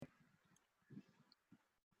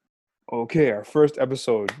Okay, our first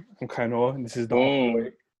episode. I'm Kainoa, and this is the homeboy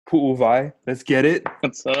Boom. Pu'uvai. Let's get it.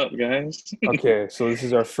 What's up, guys? Okay, so this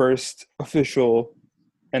is our first official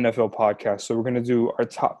NFL podcast. So we're gonna do our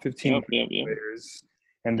top 15 Yep. players,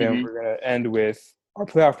 and then Mm-hmm. we're gonna end with our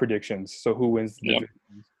playoff predictions. So who wins the Yep.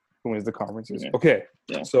 divisions, who wins the conferences. Yeah. Okay,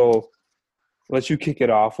 Yeah. so let you kick it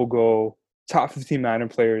off. We'll go top 15 Madden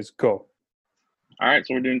players. Go. All right,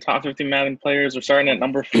 so we're doing top 15 Madden players. We're starting at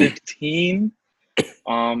number 15.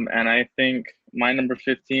 And I think my number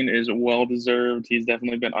 15 is well deserved. He's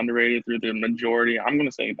definitely been underrated through the majority. I'm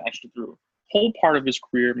gonna say actually through whole part of his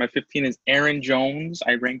career. My 15 is Aaron Jones.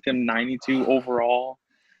 I ranked him 92 overall.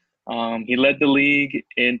 He led the league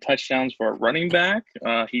in touchdowns for a running back.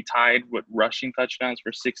 He tied with rushing touchdowns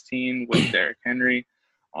for 16 with Derrick Henry.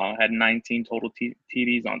 Had 19 total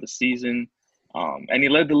TDs on the season. And he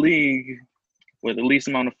led the league with the least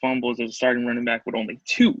amount of fumbles as a starting running back with only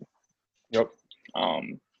 2. Yep.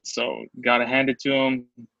 So got to hand it to him.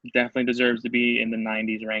 Definitely deserves to be in the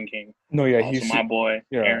 90s ranking. No, yeah, Also, my boy,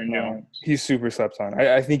 Aaron Jones. he's super slept on.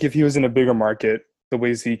 I think if he was in a bigger market, the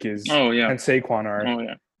way Zeke is Oh, yeah. and Saquon are, Oh,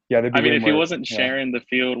 yeah. yeah, there'd be I mean, way if he more. wasn't sharing the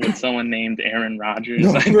field with someone named Aaron Rodgers,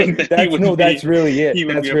 No, I think that that's really it. he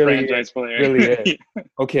would That's be a really franchise it. player. Really it.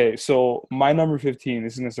 Okay, so my number 15,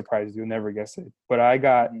 this is gonna surprise you. You'll never guess it. But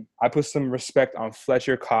I put some respect on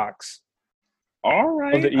Fletcher Cox All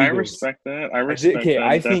of the right, I Eagles. respect that. I respect Okay, that.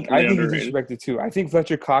 I Definitely think he's underrated. disrespected too. I think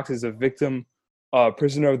Fletcher Cox is a victim,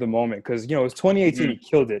 prisoner of the moment because it was 2018, Mm-hmm. he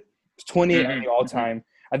killed it. It was 28 on the all Mm-hmm. time.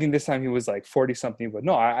 I think this time he was like 40 something, but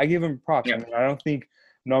no, I give him props. I Yeah. mean, I don't think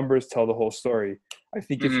numbers tell the whole story. I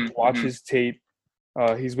think if you watch Mm-hmm. his tape,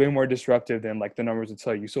 he's way more disruptive than like the numbers would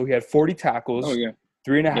tell you. So he had 40 Oh tackles, yeah.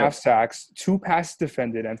 three and a half Yep. sacks, 2 passes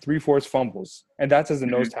defended, and 3 forced fumbles, and that's as a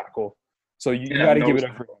nose Mm-hmm. tackle. So you Yeah. got to give No. it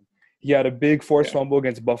up for him. He had a big forced Yeah. fumble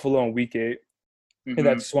against Buffalo in Week 8 and Mm-hmm.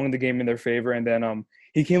 that swung the game in their favor. And then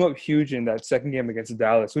he came up huge in that second game against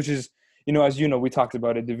Dallas, which is, as you know, we talked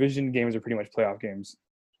about it. Division games are pretty much playoff games.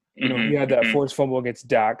 He had that Mm-hmm. forced fumble against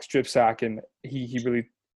Dak, strip sack, and he really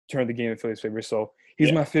turned the game in Philly's favor. So he's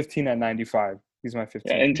Yeah. my 15 at 95. He's my Yeah.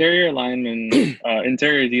 15. Interior linemen,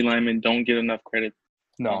 interior D linemen don't get enough credit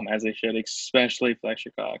No, as they should, especially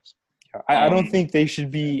Fletcher Cox. I don't think they should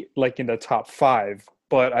be like in the top 5,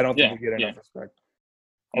 but I don't think Yeah. they get Yeah. enough respect.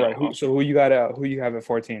 All No. right, Awesome. who you have at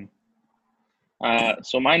 14?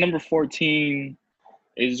 So my number 14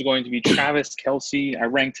 is going to be Travis Kelce. I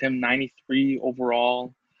ranked him 93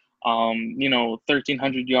 overall.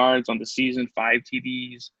 1,300 yards on the season, 5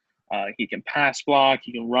 TDs. He can pass block.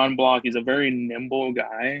 He can run block. He's a very nimble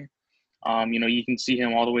guy. You can see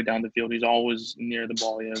him all the way down the field. He's always near the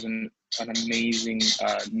ball. He has an amazing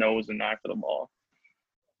nose and eye for the ball.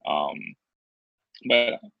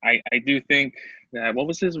 But I do think that what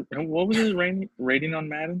was his rating on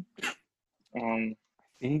Madden?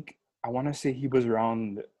 I want to say he was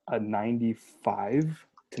around a 95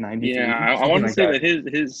 to 93, Yeah, I something want to like say that.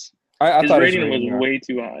 that his I his thought his rating was rating, yeah. way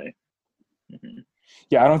too high.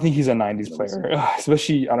 Yeah, I don't think he's a 90s Let me see. player,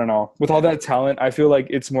 especially, I don't know. With all that talent, I feel like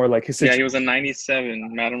it's more like his Yeah, situation. he was a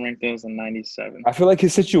 97. Madden ranked him as a 97. I feel like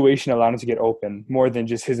his situation allowed him to get open more than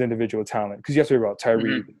just his individual talent because you have to worry about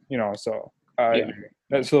Tyreek, so I Yeah.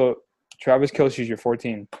 agree. So Travis Kelce's your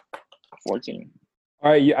 14. 14.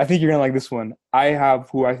 All right, yeah, I think you're going to like this one. I have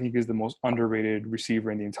who I think is the most underrated receiver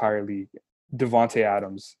in the entire league, Devontae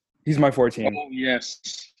Adams. He's my 14. Oh,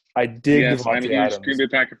 yes. I dig Yes, I'm a Devontae huge Adams. Green Bay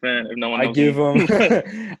Packer fan, if no one I knows give me.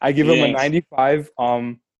 him I give him a Yes. 95.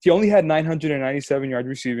 He only had 997 yards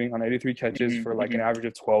receiving on 83 catches for like an average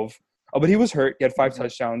of 12. But he was hurt. He had 5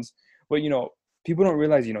 touchdowns. But people don't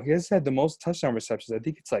realize, he has had the most touchdown receptions. I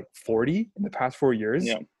think it's like 40 in the past 4 years.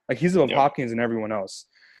 Yeah. Like he's above Hopkins and everyone else.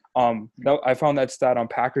 I found that stat on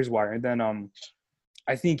Packers Wire, and then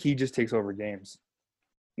I think he just takes over games.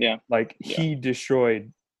 Yeah. Like he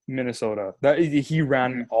destroyed Minnesota. That he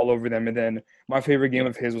ran all over them. And then my favorite game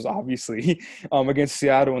of his was obviously against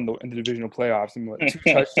Seattle in the divisional playoffs. And 2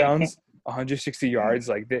 touchdowns, 160 yards.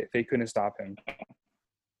 Like they couldn't stop him.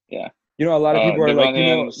 Yeah. A lot of people are like,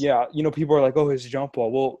 Adams. people are like, oh, his jump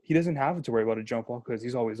ball. Well, he doesn't have to worry about a jump ball because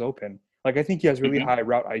he's always open. Like I think he has really high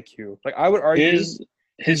route IQ. Like I would argue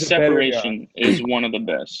his separation is one of the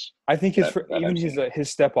best. I think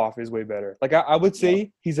his step off is way better. Like I would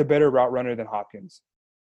say he's a better route runner than Hopkins.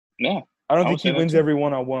 Yeah. I don't think he wins every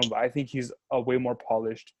one-on-one, but I think he's a way more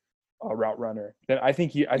polished route runner. I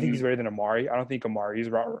think he's better than Amari. I don't think Amari's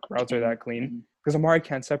routes are that clean because Amari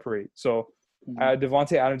can't separate. So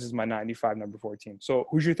Devontae Adams is my 95, number 14. So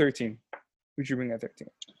who's your 13? Who'd you bring at 13?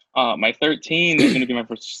 My 13 is going to be my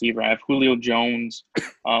first receiver. I have Julio Jones,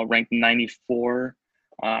 ranked 94.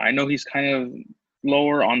 I know he's kind of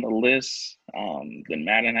lower on the list than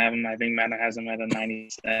Madden have him. I think Madden has him at a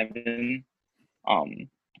 97.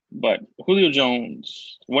 But Julio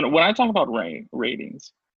Jones, when I talk about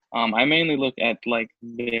ratings, I mainly look at like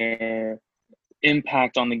their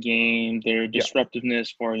impact on the game, their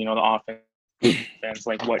disruptiveness for the offense,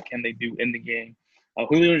 like what can they do in the game.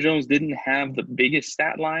 Julio Jones didn't have the biggest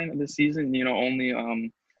stat line of the season, only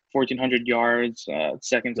 1,400 yards,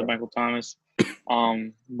 second to Michael Thomas.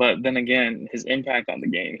 But then again, his impact on the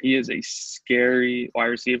game, he is a scary wide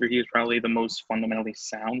receiver. He is probably the most fundamentally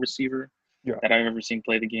sound receiver that I've ever seen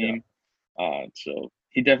play the game. So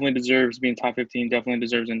he definitely deserves being top 15, definitely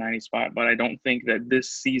deserves a 90 spot, but I don't think that this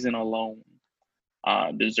season alone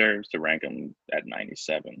deserves to rank him at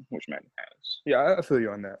 97, which Madden has. Yeah, I feel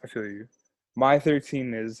you on that. I feel you. My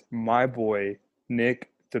 13 is my boy, Nick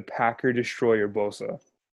the Packer Destroyer Bosa.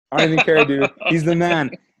 I don't even care, dude. He's the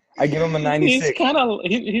man. I give him a 96. He's kind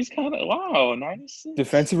of wow, 96.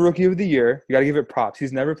 Defensive Rookie of the Year. You got to give it props.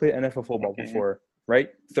 He's never played NFL football before, right?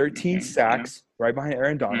 13 sacks, right behind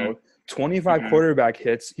Aaron Donald. 25 quarterback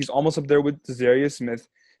hits. He's almost up there with Zarius Smith.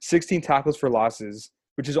 16 tackles for losses,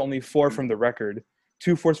 which is only 4 from the record.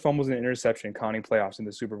 2 forced fumbles and an interception, counting playoffs in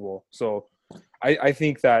the Super Bowl. So I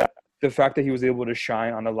think that the fact that he was able to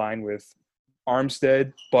shine on a line with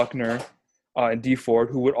Armstead, Buckner, and Dee Ford,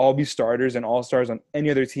 who would all be starters and all-stars on any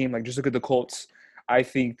other team, like just look at the Colts, I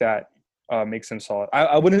think that makes him solid.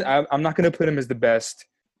 I'm not going to put him as the best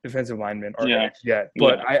defensive lineman yet,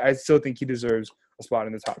 but I still think he deserves a spot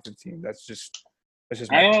in the top 15. That's just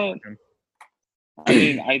my I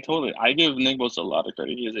mean, I give Nick Bosa a lot of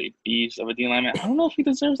credit. He is a beast of a D lineman. I don't know if he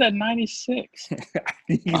deserves that 96.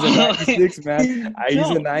 He's a 96, man. He's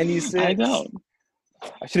a 96. I don't.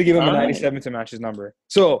 I should have given him a 97 to match his number.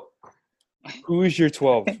 So, who is your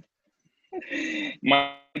 12?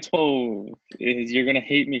 My 12 is, you're going to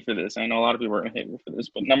hate me for this. I know a lot of people are going to hate me for this,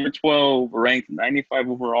 but number 12, ranked 95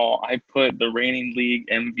 overall, I put the reigning league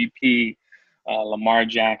MVP, Lamar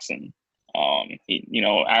Jackson. He,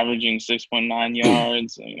 averaging 6.9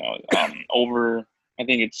 yards, over, I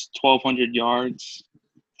think it's 1,200 yards,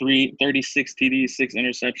 36 TDs, 6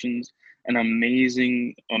 interceptions, an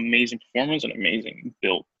amazing performance, an amazing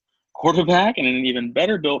built quarterback, and an even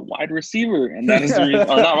better built wide receiver. And that is the reason,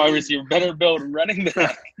 or not wide receiver, better built running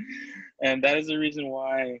back. And that is the reason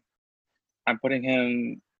why I'm putting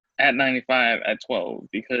him at 95 at 12,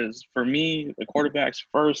 because for me, the quarterback's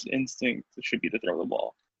first instinct should be to throw the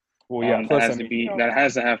ball. Well, yeah, that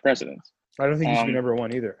has to have precedence. I don't think he should be number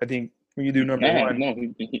 1 either. I think when you do number 1, no,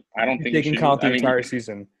 I don't think they can count the entire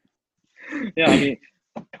season. Yeah, I mean,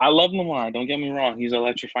 I love Lamar. Don't get me wrong; he's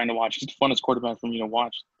electrifying to watch. He's the funnest quarterback for me to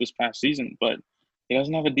watch this past season, but he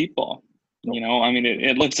doesn't have a deep ball. I mean,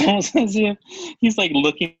 it looks almost as if he's like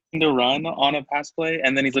looking to run on a pass play,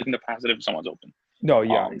 and then he's looking to pass it if someone's open. No,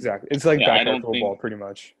 yeah, exactly. It's like backyard football, pretty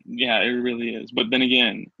much. Yeah, it really is. But then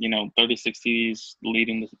again, 36 TDs,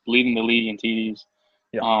 leading the league in TDs.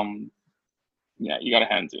 Yeah. You got to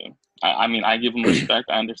hand to him. I mean, I give him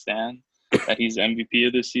respect. I understand that he's MVP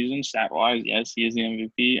of this season. Stat-wise, yes, he is the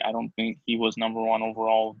MVP. I don't think he was number 1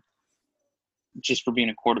 overall just for being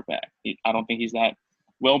a quarterback. I don't think he's that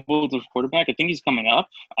well-built of a quarterback. I think he's coming up.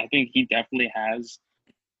 I think he definitely has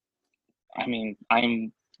 – I mean,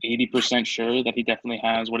 I'm 80% sure that he definitely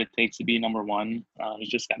has what it takes to be number 1. He's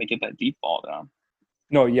just got to get that deep ball down.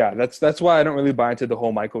 No, yeah, that's why I don't really buy into the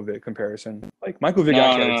whole Michael Vick comparison. Like Michael Vick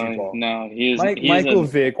actually had a deep ball. No, Michael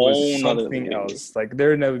Vick was something else. Like there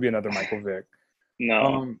would never be another Michael Vick.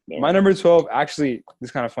 No. My number 12 actually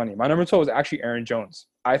is kind of funny. My number 12 was actually Aaron Jones.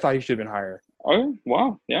 I thought he should have been higher. Oh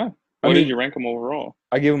wow, yeah. What did you rank him overall?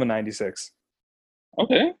 I gave him a 96.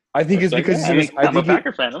 Okay. I think it's because I'm a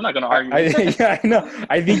Packer fan. I'm not going to argue. I know.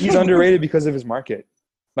 I think he's underrated because of his market.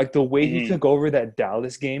 Like the way he took over that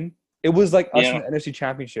Dallas game, it was like us in the NFC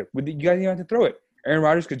Championship. You guys didn't have to throw it. Aaron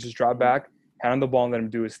Rodgers could just drop back, hand on the ball, and let him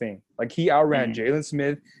do his thing. Like he outran Jalen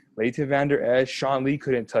Smith, Leighton Vander Esch, Sean Lee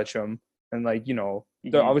couldn't touch him, and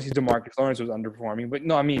obviously DeMarcus Lawrence was underperforming. But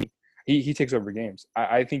no, I mean he takes over games.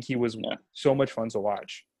 I think he was so much fun to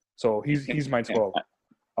watch. So he's my 12.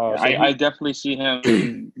 I definitely see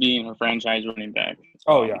him being a franchise running back.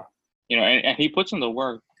 Oh yeah. And he puts in the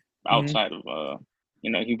work outside of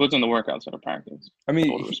he puts in the work outside of practice. I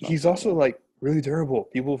mean, he's also like really durable.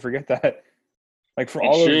 People forget that. Like for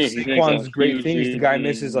all of Saquon's great things, the guy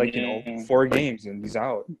misses 4 games and he's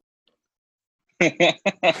out.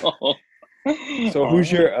 So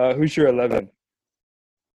who's your 11?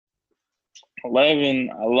 11,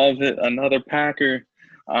 I love it. Another Packer.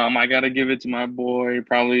 I got to give it to my boy,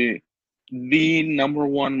 probably the number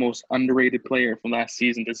one most underrated player from last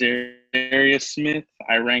season, Darius Smith.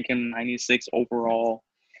 I rank him 96 overall.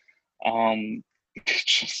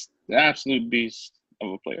 Just the absolute beast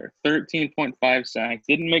of a player. 13.5 sacks.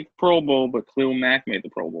 Didn't make the Pro Bowl, but Khalil Mack made the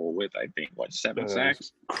Pro Bowl with, I think, 7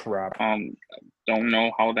 sacks? Crap. Don't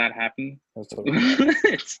know how that happened. That's totally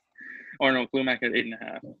Or no, Khalil Mack had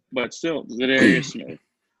 8.5. But still, Darius Smith.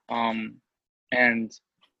 And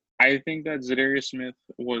I think that Zadarius Smith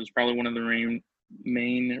was probably one of the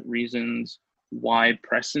main reasons why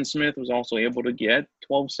Preston Smith was also able to get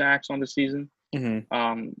 12 sacks on the season. Mm-hmm.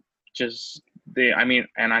 And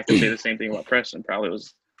I could say the same thing about Preston. Probably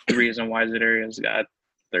was the reason why Zadarius got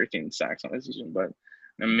 13 sacks on the season. But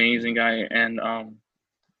an amazing guy. And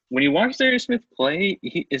when you watch Zadarius Smith play,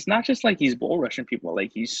 it's not just like he's bull rushing people.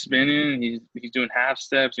 Like he's spinning, he's doing half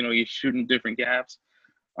steps. He's shooting different gaps.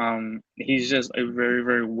 He's just a very,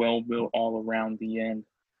 very well built all around the end.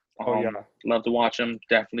 Love to watch him.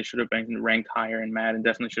 Definitely should have been ranked higher in Madden.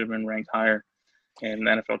 Definitely should have been ranked higher in the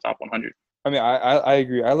NFL Top 100. I mean, I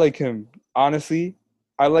agree. I like him. Honestly,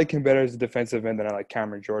 I like him better as a defensive end than I like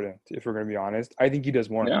Cameron Jordan, if we're going to be honest. I think he does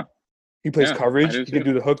more. Yeah. He plays coverage. He can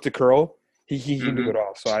do the hook to curl. He can do it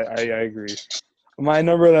all. So I agree. My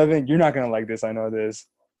number 11, you're not going to like this. I know this.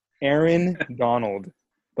 Aaron Donald.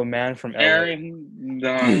 The man from LA. Aaron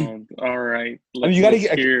Donald. All right. You got to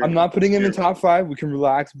get – I'm not putting him in top 5. We can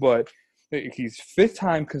relax. But he's 5th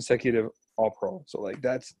time consecutive All-Pro. So,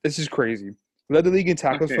 this is crazy. Led the league in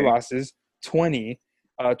tackles for losses, 20,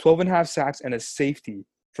 12.5 sacks, and a safety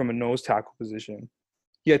from a nose tackle position.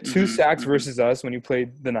 He had 2 sacks versus us when he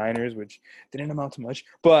played the Niners, which didn't amount to much.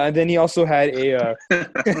 But then he also had a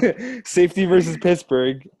safety versus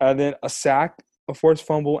Pittsburgh, and then a sack, a forced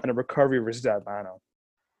fumble, and a recovery versus Atlanta.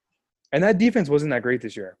 And that defense wasn't that great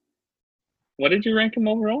this year. What did you rank him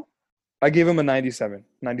overall? I gave him a 97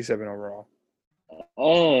 overall.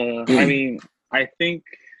 Oh, I mean, I think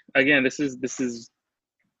again, this is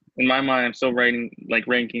in my mind. I'm still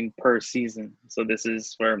ranking per season. So this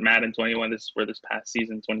is for Madden 21. This is for this past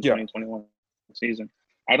season, 2020-21 season.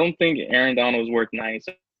 I don't think Aaron Donald was worth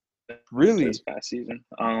 97. Really? This past season.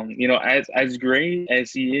 As great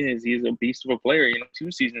as he is, he's a beast of a player.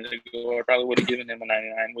 2 seasons ago, I probably would have given him a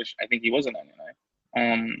 99, which I think he was a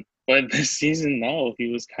 99. But this season, no, he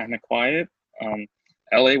was kind of quiet.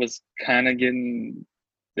 LA was kind of getting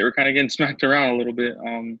smacked around a little bit.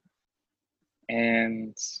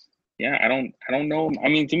 And yeah, I don't know. I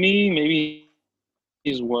mean, to me, maybe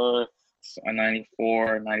he's worth a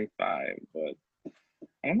 94, 95, but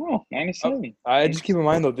I don't know, 97. I just keep in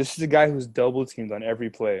mind, though, this is a guy who's double teamed on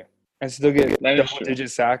every play and still get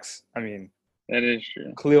double-digit sacks. I mean, that is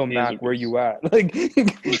true. Khalil Mack, where you at? I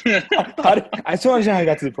still understand how he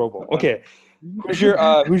got to the Pro Bowl. Okay, who's your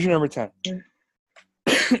number 10?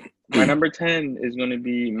 My number 10 is going to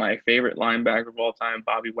be my favorite linebacker of all time,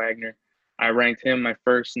 Bobby Wagner. I ranked him my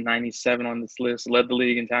first 97 on this list. Led the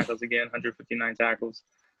league in tackles again, 159 tackles.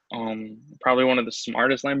 Probably one of the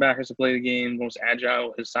smartest linebackers to play the game, most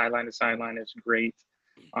agile. His sideline to sideline is great.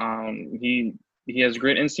 He has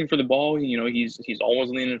great instinct for the ball. He's always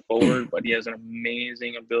leaning forward, but he has an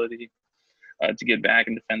amazing ability to get back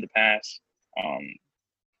and defend the pass.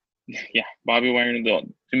 Bobby Wagner.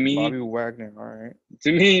 Bobby Wagner, all right.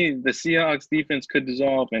 To me, the Seahawks defense could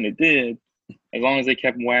dissolve, and it did. As long as they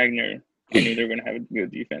kept Wagner, I knew they were going to have a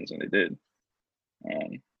good defense, and they did.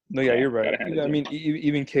 You're right. I mean,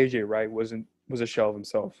 even KJ Wright was a shell of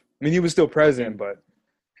himself. I mean, he was still present,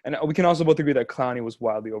 and we can also both agree that Clowney was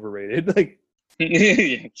wildly overrated.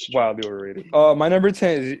 Wildly overrated. My number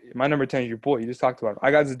 10 is your boy. You just talked about him.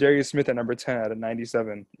 I got Zadarius Smith at number 10 at a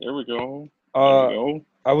 97. There we go.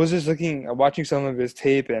 I was just watching some of his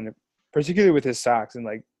tape, and particularly with his sacks, and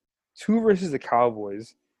 2 versus the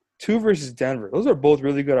Cowboys, 2 versus Denver. Those are both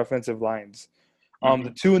really good offensive lines.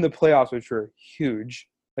 The 2 in the playoffs, which were huge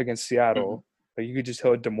against Seattle, you could just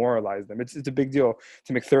demoralize them. It's a big deal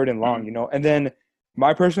to make 3rd and long, And then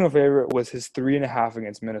my personal favorite was his 3.5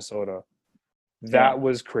 against Minnesota. That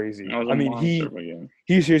was crazy. I mean,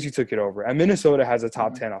 he seriously took it over. And Minnesota has a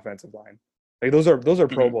top 10 offensive line. Those are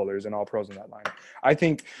Pro Bowlers and all pros in that line. I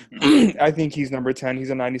think he's number 10.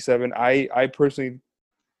 He's a 97. I personally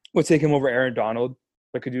would take him over Aaron Donald.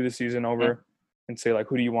 I could do the season over and say,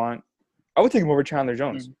 who do you want? I would take him over Chandler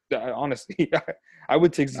Jones. Honestly, I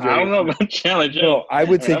would take. I don't know about Chandler Jones. No, I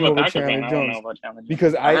would take him over Chandler Jones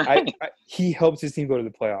because he helped his team go to the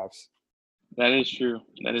playoffs. That is true.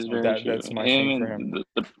 That is very true. That's my thing for him.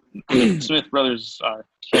 The Smith brothers are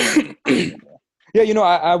killing it. Yeah,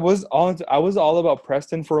 I was all about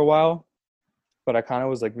Preston for a while, but I kind of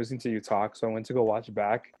was listening to you talk, so I went to go watch it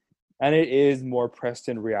back. And it is more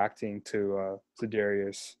Preston reacting to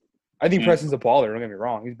Darius. I think Preston's a baller. Don't get me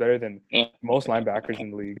wrong; he's better than most linebackers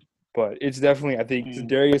in the league. But it's definitely, I think,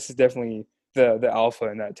 Darius is definitely the alpha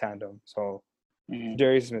in that tandem. So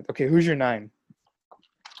Darius Smith. Okay, who's your 9?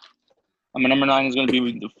 My number 9 is going to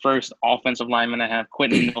be the first offensive lineman I have,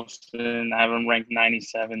 Quentin Nelson. I have him ranked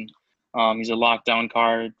 97. He's a lockdown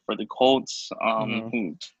card for the Colts,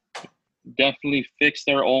 who definitely fixed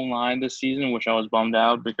their O-line this season, which I was bummed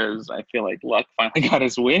out because I feel like Luck finally got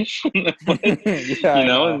his wish. But, and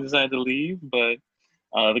decided to leave. But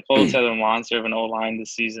the Colts have a monster of an O-line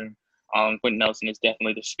this season. Quentin Nelson is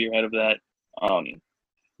definitely the spearhead of that.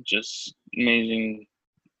 Just amazing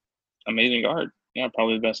guard. Yeah,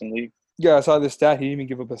 probably the best in the league. Yeah, I saw this stat. He didn't even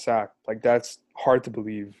give up a sack. Like, that's hard to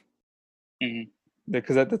believe.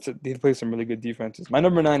 Because he plays some really good defenses. My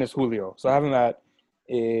number 9 is Julio. So I have him at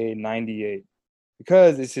a 98.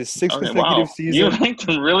 Because it's his 6th consecutive season. You ranked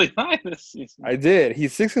him really high this season. I did.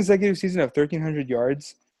 He's 6th consecutive season of 1,300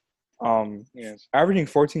 yards. Averaging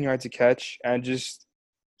 14 yards a catch. And just,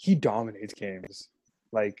 he dominates games.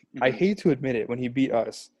 Like, I hate to admit it when he beat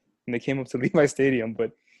us. And they came up to Levi Stadium.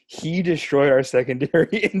 But he destroyed our secondary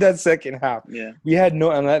in that second half. Yeah. We had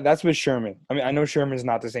and that's with Sherman. I mean, I know Sherman's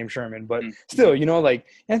not the same Sherman, but still, like,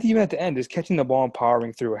 Anthony, even at the end, is catching the ball and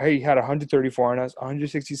powering through. Hey, he had 134 on us,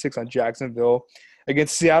 166 on Jacksonville.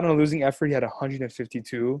 Against Seattle in a losing effort, he had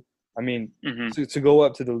 152. I mean, to go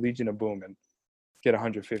up to the Legion of Boom and get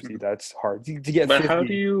 150, that's hard. To get but 50.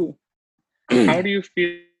 How do you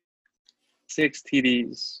feel 6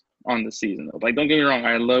 TDs on the season, though? Like, don't get me wrong,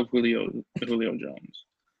 I love Julio Jones.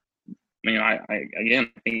 I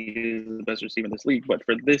think he's the best receiver in this league. But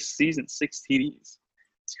for this season, 6 TDs,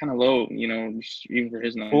 it's kind of low, even for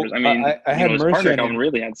his numbers. Well, I had his partner Calvin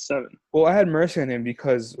really had 7. Well, I had mercy on him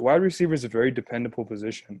because wide receiver is a very dependable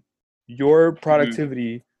position. Your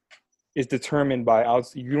productivity is determined by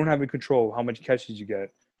you don't have any control of how much catches you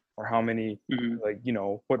get or how many,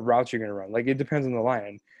 what routes you're going to run. Like, it depends on the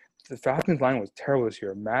line. The Falcons line was terrible this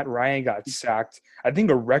year. Matt Ryan got sacked, I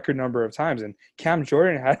think, a record number of times, and Cam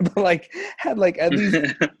Jordan had at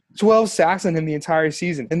least 12 sacks on him the entire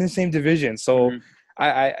season in the same division. So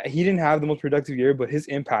he didn't have the most productive year, but his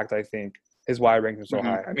impact, I think, is why I ranked him so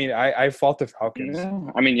high. I mean, I fault the Falcons.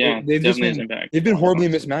 Yeah. They've been horribly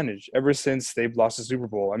mismanaged ever since they've lost the Super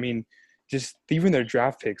Bowl. I mean, just even their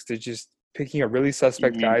draft picks, they're just picking up really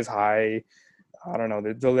suspect guys high. I don't know.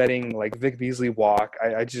 They're letting, like, Vic Beasley walk.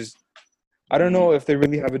 I don't know if they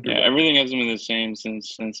really have a direction. Yeah, everything hasn't been the same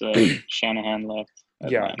since Shanahan left.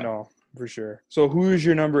 Yeah, no, for sure. So who is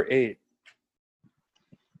your number 8?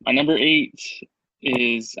 My number 8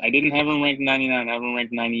 is, I didn't have him ranked 99. I have him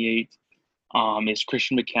ranked 98. Is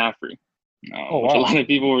Christian McCaffrey. Which a lot of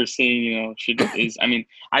people were saying,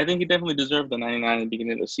 I think he definitely deserved the 99 at the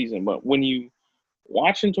beginning of the season. But when you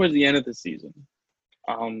watch him towards the end of the season,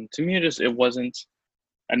 to me, it wasn't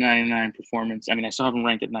a 99 performance. I mean, I still have him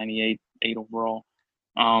ranked at 98, 8 overall.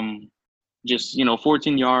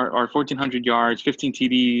 1,400 yards, 15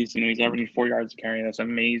 TDs. He's averaging 4 yards a carry. That's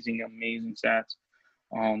amazing stats.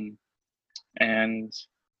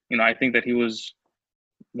 I think that he was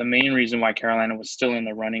the main reason why Carolina was still in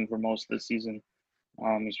the running for most of the season,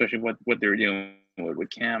 especially what they were doing with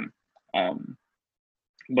Cam.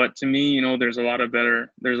 But to me, there's a lot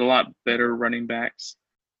better running backs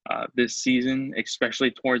this season,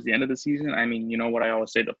 especially towards the end of the season. I mean, what I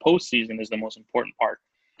always say, the postseason is the most important part.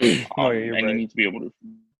 You're right. You need to be able to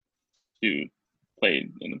play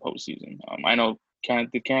in the postseason. I know,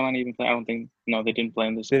 did Carolina even play? I don't think, no, they didn't play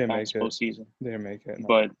in this postseason. They didn't make it. No.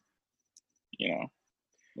 But, yeah.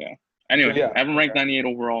 Anyway, I haven't ranked 98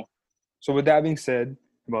 overall. So with that being said,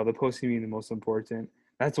 about the postseason being the most important,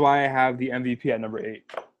 that's why I have the MVP at number 8.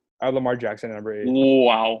 I have Lamar Jackson at number 8.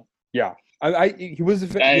 Wow. Yeah. He was he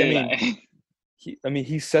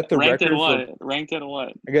set the ranked record. Ranked at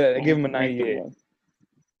what? I gave him a 98.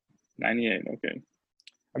 98, okay.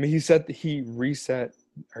 I mean, he set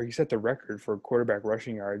the record for quarterback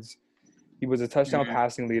rushing yards. He was a touchdown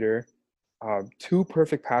passing leader, 2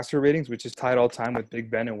 perfect passer ratings, which is tied all time with Big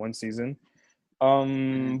Ben in one season.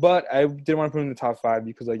 But I didn't want to put him in the top 5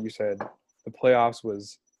 because, like you said, the playoffs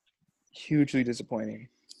was hugely disappointing.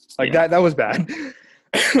 That was bad.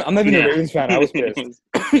 I'm not even a Ravens fan. I was pissed.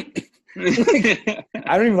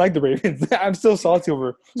 I don't even like the Ravens. I'm still salty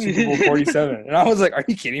over Super Bowl 47. And I was like, are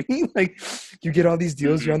you kidding me? Like, you get all these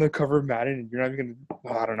deals, you're on the cover of Madden, and you're not even going to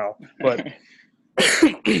 – I don't know. But,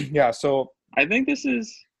 yeah, so – I think this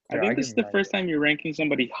is the first time you're ranking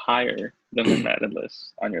somebody higher than the Madden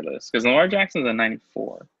list on your list. Because Lamar Jackson's at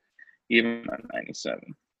 94, even at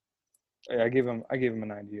 97. I gave him a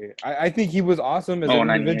 98. I think he was awesome as Oh, an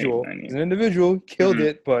 98, individual. 98. As an individual, killed Mm-hmm.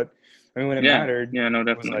 it. But I mean, when it Yeah, mattered, yeah, no,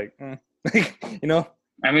 it was definitely. like, like, you know,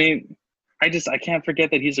 I mean, I can't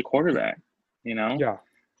forget that he's a quarterback. You know, yeah.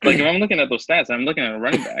 like if I'm looking at those stats, I'm looking at a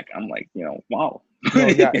running back. I'm like, wow, No, yeah,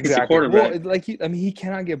 he's a exactly. Well, quarterback. I mean, he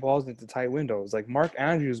cannot get balls into tight windows. Like Mark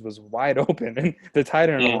Andrews was wide open and the tight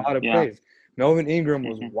end in a Yeah, lot of yeah. plays. Melvin Ingram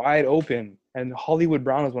was Mm-hmm. wide open, and Hollywood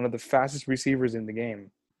Brown was one of the fastest receivers in the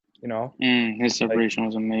game. You know, His like separation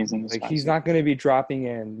was amazing this past he's season. not going to be dropping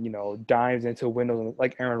in, dimes into windows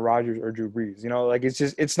like Aaron Rodgers or Drew Brees. Like it's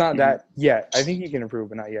not Mm-hmm. that yet. I think he can improve,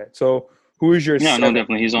 but not yet. So who is your Yeah, no, 7?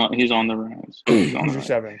 definitely. He's on the rise. He's on Who's the your rise.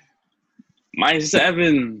 7? My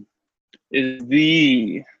 7 is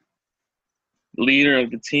the leader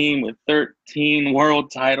of the team with 13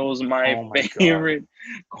 world titles. My Oh my god. favorite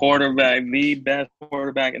quarterback, the best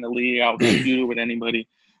quarterback in the league. I'll dispute it with anybody.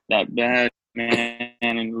 That bad man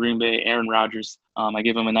in Green Bay, Aaron Rodgers. I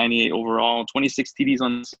give him a 98 overall, 26 TDs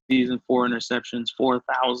on the season, 4 interceptions,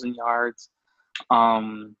 4,000 yards.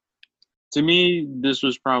 To me, this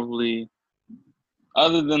was probably,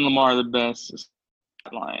 other than Lamar, the best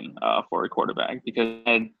line for a quarterback because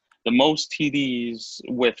he had the most TDs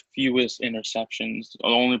with fewest interceptions. The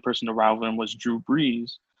only person to rival him was Drew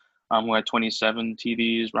Brees, who had 27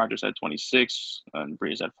 TDs. Rodgers had 26, and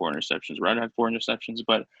Brees had 4 interceptions. Rodgers had 4 interceptions,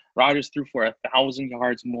 but Rodgers threw for 1,000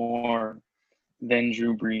 yards more than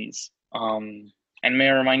Drew Brees. And may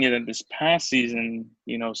I remind you that this past season,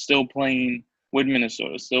 still playing with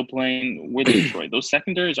Minnesota, still playing with Detroit, those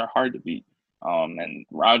secondaries are hard to beat. And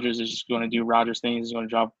Rodgers is just going to do Rodgers things. He's going to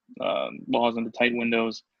drop balls into tight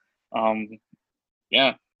windows.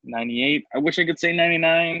 Yeah, 98. I wish I could say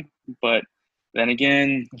 99, but then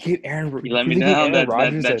again, you let me down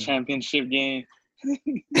that championship game.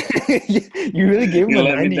 You really gave him a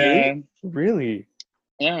let me 98? down. Really?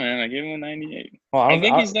 Yeah, man, I gave him a 98. Well, I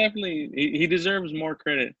think he's definitely he deserves more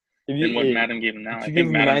credit than what Madden gave him now. If I you think give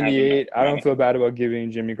him a Madden has him 98, I don't feel bad about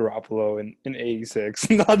giving Jimmy Garoppolo an 86.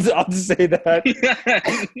 I'll just say that.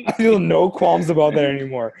 I feel no qualms about that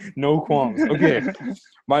anymore. No qualms. Okay.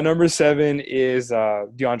 My number 7 is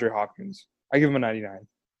DeAndre Hopkins. I give him a 99.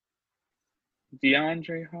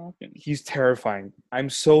 DeAndre Hopkins. He's terrifying. I'm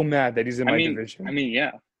so mad that he's in my division. I mean,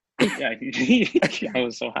 yeah. Yeah, I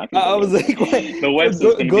was so happy. I was like, what? The West is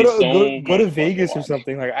going to be so go to Vegas or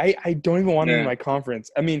something. Like, I don't even want him in my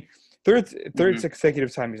conference. I mean, third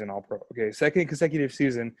consecutive time he's an All-Pro. Okay, second consecutive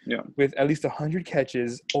season with at least 100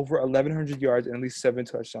 catches, over 1,100 yards, and at least 7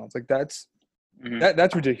 touchdowns. Like that's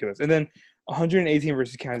ridiculous. And then 118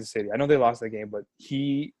 versus Kansas City. I know they lost that game, but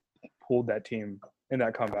he pulled that team in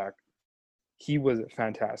that comeback. He was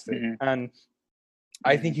fantastic, and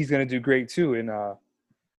I think he's going to do great too in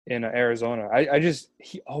Arizona.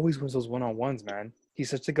 He always wins those one-on-ones, man.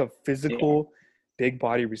 He's such like a physical, big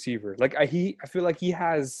body receiver. Like I feel like he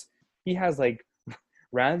has like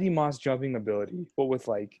Randy Moss jumping ability, but with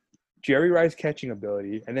like Jerry Rice catching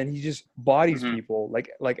ability, and then he just bodies people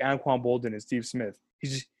like Anquan Bolden and Steve Smith.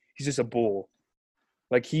 He's just a bull.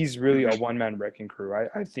 Like he's really a one-man wrecking crew.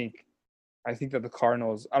 I think that the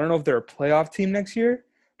Cardinals, I don't know if they're a playoff team next year,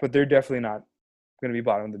 but they're definitely not going to be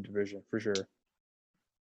bottom of the division for sure.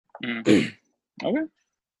 Okay. I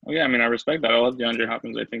mean, I respect that. I love DeAndre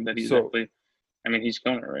Hopkins. I think that he's definitely, I mean, he's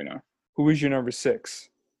killing it right now. Who is your number 6?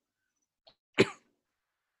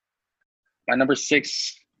 My number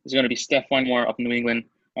 6 is going to be Stephon Moore up in New England.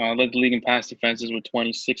 Led the league in pass defenses with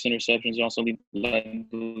 26 interceptions. He also led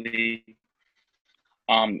the league.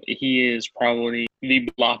 He is probably the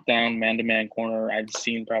lockdown man-to-man corner I've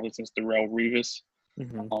seen probably since Darrelle Revis.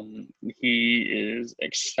 He is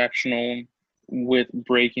exceptional with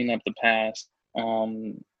breaking up the pass.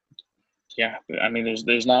 Yeah, I mean,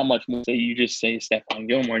 there's not much more to say. You just say Stephon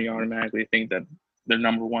Gilmore, you automatically think that their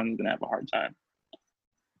number 1 is going to have a hard time.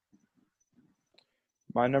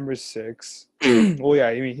 My number 6. Well, yeah,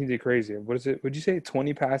 I mean, he did crazy. What is it? Would you say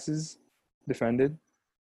 20 passes defended?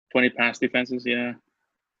 20 pass defenses, yeah.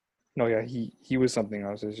 No, yeah, he was something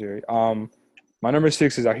else this year. My number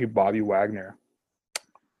 6 is actually Bobby Wagner.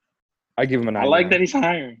 I give him a 99. I like that he's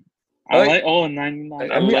higher. I like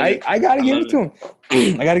 99. I mean, I gotta give it to him.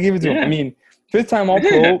 I gotta give it to him. I mean, 5th time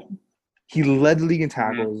All-Pro. He led the league in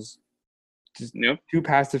tackles. Just 2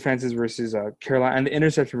 pass defenses versus Carolina, and the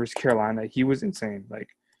interception versus Carolina. He was insane. Like,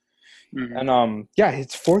 and his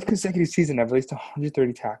 4th consecutive season of at least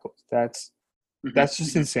 130 tackles. That's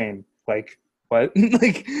just insane. Like, what?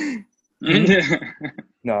 Like,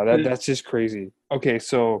 no, that's just crazy. Okay,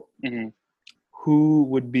 so who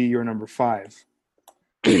would be your number 5?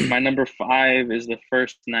 My number 5 is the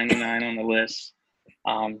first 99 on the list.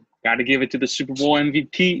 Got to give it to the Super Bowl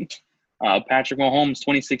MVP, Patrick Mahomes,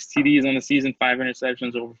 26 TDs on the season, 5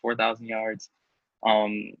 interceptions, over 4,000 yards.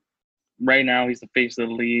 Right now, he's the face of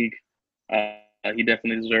the league. He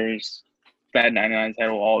definitely deserves that 99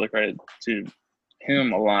 title. All the credit to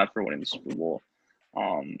him a lot for winning the Super Bowl.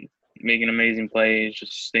 Making amazing plays,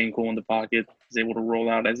 just staying cool in the pocket. He's able to roll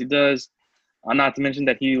out as he does. Not to mention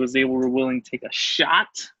that he was willing to take a shot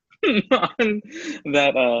on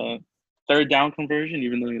that third down conversion,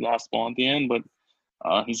 even though he lost the ball at the end. But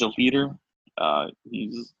he's a leader.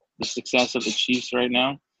 He's the success of the Chiefs right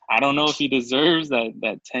now. I don't know if he deserves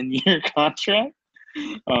that 10-year contract.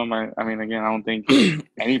 I mean, again, I don't think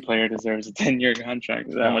any player deserves a 10-year contract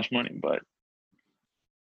with that much money. But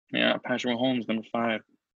yeah, Patrick Mahomes, number 5,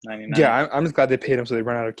 99. Yeah, I'm just glad they paid him so they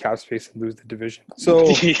run out of cap space and lose the division. So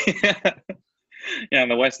yeah,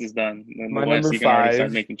 the West is done. My West, number you can already 5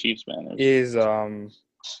 start making Chiefs banners. is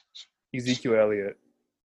Ezekiel Elliott.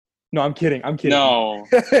 No, I'm kidding. No,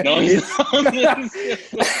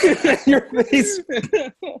 your face.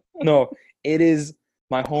 No, it is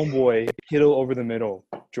my homeboy Kittle over the middle,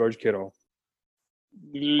 George Kittle.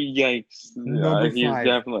 Yikes! Number 5. He's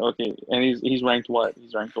definitely okay, and he's ranked what?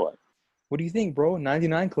 What do you think, bro?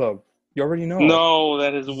 99 club. You already know. No,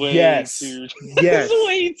 that is way too. Yes. That is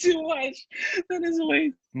way too much. That is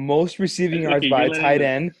way. Most receiving yards by a tight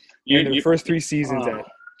end in the first 3 seasons at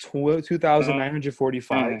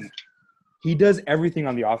 2,945. He does everything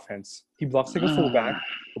on the offense. He blocks like a fullback.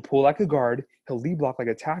 He'll pull like a guard. He'll lead block like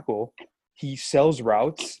a tackle. He sells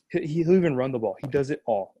routes. He'll even run the ball. He does it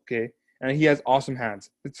all, okay? And he has awesome hands.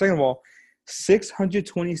 Second of all,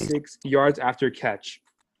 626 yards after catch,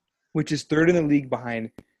 which is 3rd in the league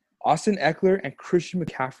behind Austin Eckler and Christian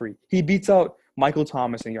McCaffrey. He beats out Michael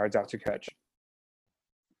Thomas in yards after catch.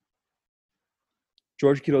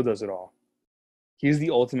 George Kittle does it all. He's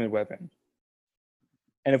the ultimate weapon.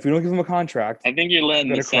 And if we don't give him a contract, I think you're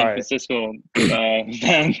letting the San Francisco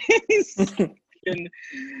fans.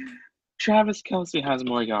 Travis Kelce has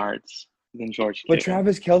more yards than George Kittle. But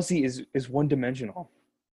Travis Kelce is one-dimensional.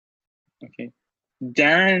 Okay.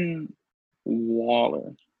 Darren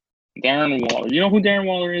Waller. You know who Darren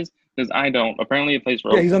Waller is? Because I don't. Apparently he plays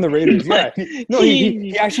for. Yeah, he's on the Raiders. Yeah. No,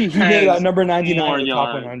 he actually made it at number 99 in the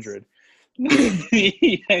top 100.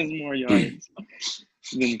 He has more yards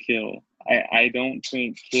than Kittle. I don't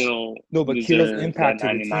think Kittle. No, but Kittle's impact to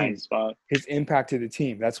the 99 team. spot. His impact to the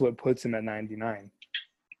team. That's what puts him at 99.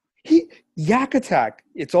 Yak Attack.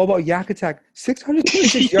 It's all about Yak Attack.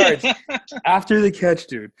 626 yards after the catch,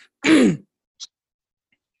 dude.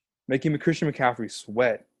 Making Christian McCaffrey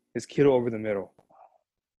sweat. His Kittle over the middle.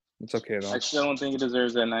 It's okay, though. I still don't think he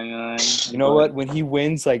deserves that 99. You know what? When he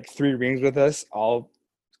wins, 3 rings with us, I'll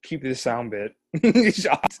keep this sound bit.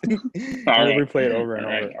 Shots. I'll replay it over and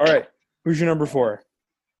over. All right. Who's your number 4?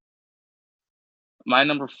 My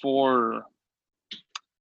number 4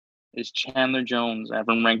 is Chandler Jones. I have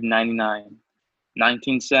him ranked 99.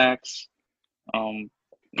 19 sacks. I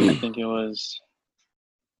think it was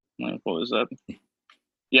 – what was that?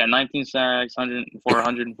 Yeah, 19 sacks,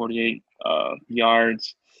 148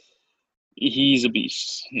 yards. He's a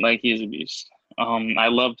beast. He's a beast. I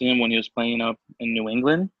loved him when he was playing up in New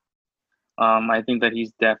England. I think that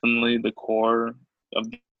he's definitely the core of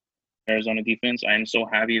the Arizona defense. I am so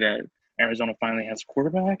happy that Arizona finally has a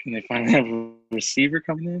quarterback and they finally have a receiver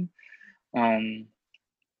coming in.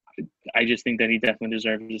 I just think that he definitely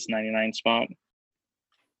deserves this 99 spot.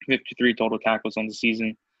 53 total tackles on the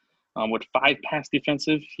season. With 5 pass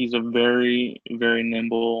defensive, he's a very, very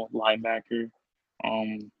nimble linebacker.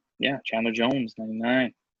 Chandler Jones,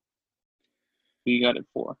 99. Who you got it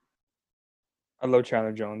for? I love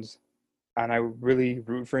Chandler Jones. And I really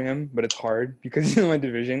root for him, but it's hard because he's in my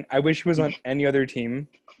division. I wish he was on any other team,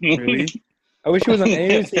 really. I wish he was on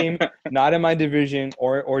any other team, not in my division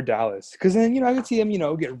or Dallas. Because then, I could see him,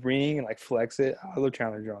 get a ring and, flex it. I love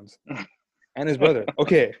Chandler Jones. And his brother.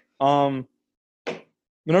 Okay. The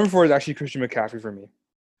number 4 is actually Christian McCaffrey for me.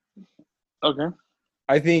 Okay.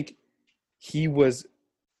 I think he's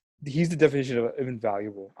the definition of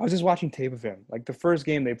invaluable. I was just watching tape of him. The first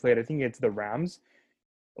game they played, I think it's the Rams.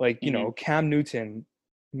 Cam Newton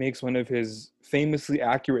makes one of his famously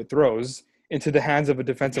accurate throws into the hands of a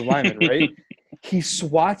defensive lineman, right? He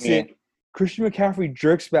swats it. Christian McCaffrey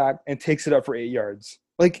jerks back and takes it up for 8 yards.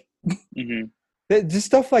 Just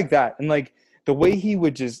stuff like that. And the way he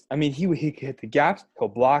would he could hit the gaps, he'll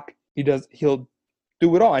block, he'll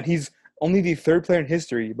do it all. And he's only the 3rd player in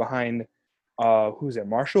history behind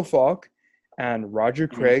Marshall Faulk and Roger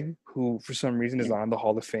Craig, who for some reason is not in the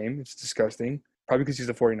Hall of Fame. It's disgusting. Probably because he's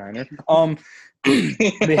a 49er.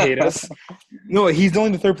 They hate us. No, he's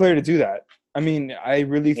only the 3rd player to do that. I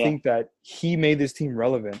really think that he made this team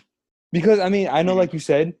relevant. Because I mean, I know, Mhm. like you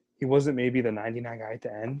said, he wasn't maybe the 99 guy at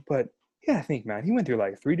the end, but yeah, I think, man, he went through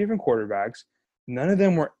like 3 different quarterbacks. None of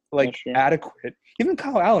them were That's like true. adequate. Even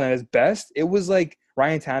Kyle Allen at his best, it was like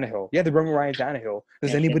Ryan Tannehill. Yeah, the run with Ryan Tannehill. Does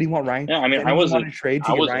That's true. anybody want Ryan? Yeah, I Does mean, anyone want to trade to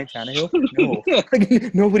I get was a, Ryan Tannehill? No,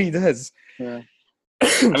 like nobody does. yeah.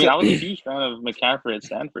 I mean, So, I was a huge fan of McCaffrey at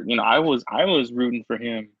Stanford. I was rooting for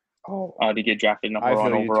him oh, to get drafted I number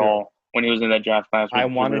one feel you too. overall when he was in that draft class I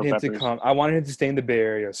with wanted Jabril him to Peppers. come. I wanted him to stay in the Bay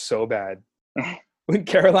Area so bad. When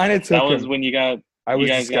Carolina That took was him, when I you was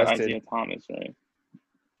guys got disgusted. Isaiah Thomas, right?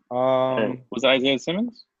 Or Um, was it Isaiah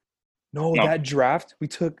Simmons? no, No, that draft we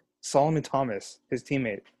took Solomon Thomas, his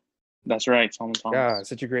teammate. that's right, Solomon Yeah, Thomas.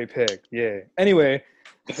 such a great pick. Yeah. Anyway,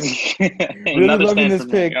 really Another loving this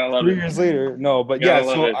Stanford man. pick Gotta love 3 years later. No, but Gotta yeah,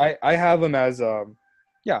 love so it. I have him as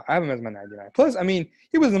yeah, I have him as my 99. Plus, I mean,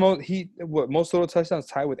 he was the most total touchdowns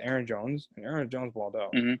tied with Aaron Jones, and Aaron Jones balled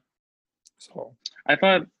out. Hmm. So I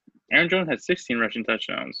thought Aaron Jones had 16 rushing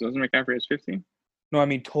touchdowns. Doesn't McCaffrey has 15? no, I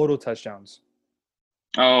mean total touchdowns.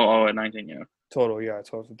 Oh, at 19, yeah. Total, yeah,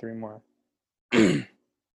 total for 3 more.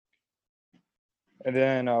 And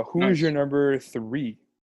then who is your Nice. number 3?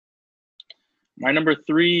 My number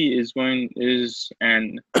three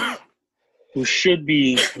and who should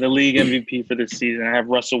be the league MVP for this season. I have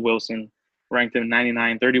Russell Wilson, ranked him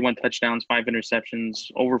 99, 31 touchdowns, 5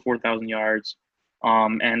 interceptions, over 4,000 yards.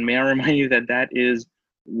 And may I remind you that is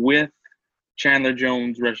with Chandler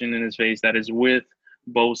Jones rushing in his face. That is with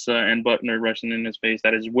Bosa and Butner rushing in his face.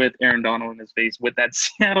 That is with Aaron Donald in his face. With that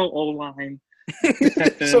Seattle O line,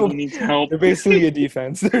 protect him. So He needs help. they're basically a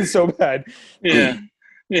defense. They're so bad. Yeah,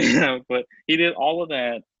 yeah. But he did all of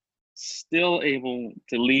that, still able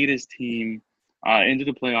to lead his team into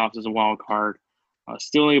the playoffs as a wild card.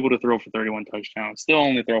 Still able to throw for 31 touchdowns. Still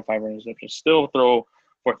only throw 5 interceptions. Still throw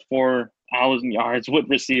for 4,000 yards with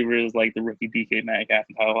receivers like the rookie DK Metcalf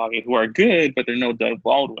and Tyler Lockett, who are good, but they're no Doug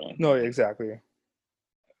Baldwin. No, exactly.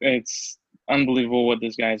 It's unbelievable what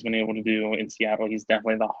this guy's been able to do in Seattle. He's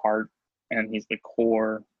definitely the heart and he's the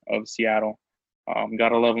core of Seattle.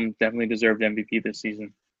 Gotta love him. Definitely deserved MVP this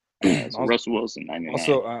season. So Russell Wilson, 99.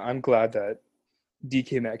 Also, I'm glad that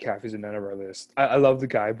DK Metcalf is in none of our list. I love the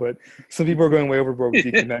guy, but some people are going way overboard with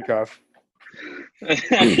DK Metcalf.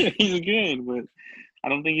 He's good, but I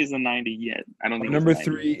don't think he's a 90 yet. I don't My think number he's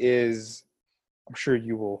a 90 3 is, I'm sure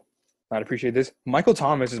you will not appreciate this, Michael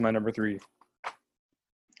Thomas is my number 3.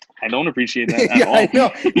 I don't appreciate that at Yeah, all. I know.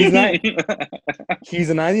 He's not.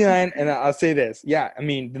 He's a 99, and I'll say this. Yeah, I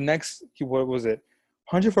mean, the next, what was it?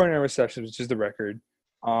 149 receptions, which is the record.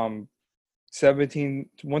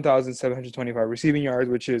 1,725 receiving yards,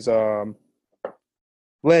 which is led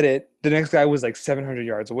it. The next guy was like 700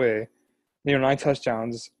 yards away. 9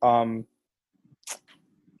 touchdowns.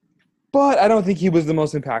 But I don't think he was the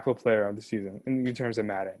most impactful player of the season in terms of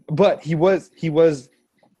Madden. But he was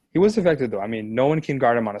effective though. I mean, no one can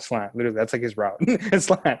guard him on a slant. Literally, that's like his route. A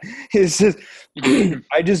slant. It's just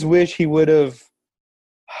I just wish he would have.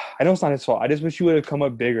 I know it's not his fault. I just wish he would have come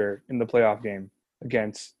up bigger in the playoff game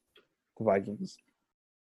against the Vikings.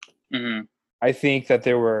 Mm-hmm. I think that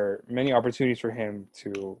there were many opportunities for him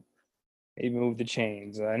to maybe move the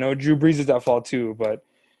chains. I know Drew Brees is at fault too, but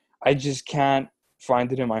I just can't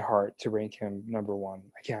find it in my heart to rank him number 1.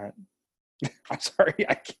 I can't. I'm sorry,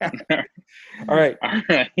 I can't. All right. All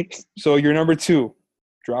right. So you're number 2.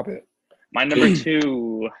 Drop it. My number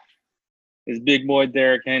 2 is big boy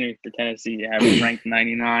Derrick Henry for Tennessee. I have him ranked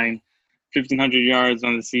 99, 1,500 yards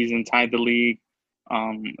on the season, tied the league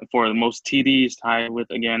for the most TDs, tied with,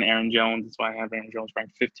 again, Aaron Jones. That's why I have Aaron Jones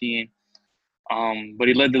ranked 15. But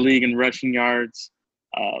he led the league in rushing yards,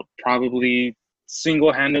 probably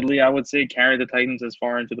single-handedly, I would say, carried the Titans as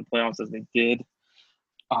far into the playoffs as they did.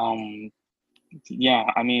 Yeah,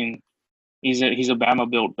 I mean, he's a Bama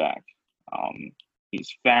built back.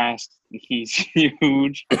 He's fast. He's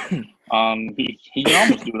huge. He can almost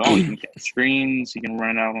do it all. He can catch screens. He can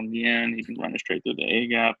run out on the end. He can run it straight through the A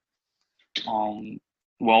gap.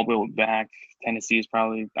 Well built back. Tennessee is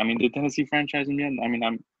probably. I mean, did Tennessee franchise him yet? I mean,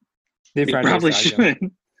 They they probably franchised him.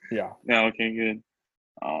 should. Yeah. Yeah. Okay. Good.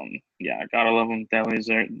 Yeah. Gotta love him.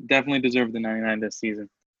 Definitely deserve the 99 this season.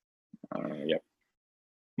 Yep.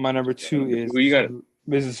 My number 2 is Who you got?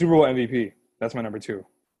 Is the Super Bowl MVP. That's my number 2.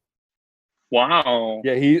 Wow.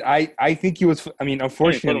 Yeah, I think he was. I mean, Hey,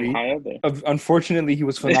 put him unfortunately, high up there. he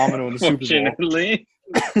was phenomenal in the Super Bowl. Fortunately,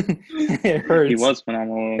 It hurts. he was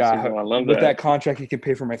phenomenal in the Super Bowl. I love with that. that contract, he can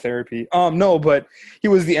pay for my therapy. No, but he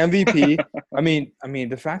was the MVP. I mean,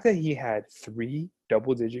 the fact that he had 3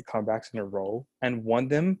 double-digit comebacks in a row and won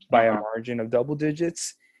them by a margin of double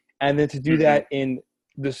digits, and then to do that in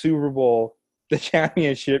the Super Bowl the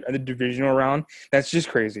championship and the divisional round. That's just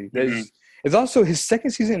crazy. Mhm. It's also his second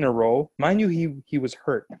season in a row. Mind you, he was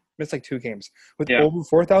hurt. Missed like 2 games. With Yeah. over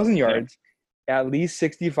 4,000 yards, at least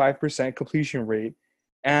 65% completion rate,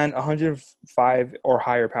 and 105 or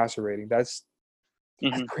higher passer rating. That's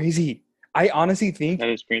crazy. I honestly think That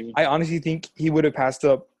is crazy. he would have passed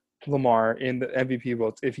up Lamar in the MVP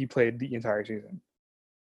votes if he played the entire season.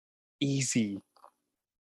 Easy.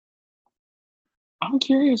 I'm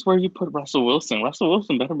curious where you put Russell Wilson. Russell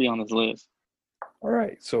Wilson better be on this list. All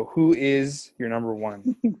right. So who is your number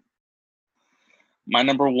one? My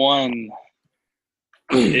number one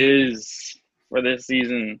is for this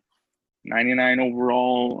season, 99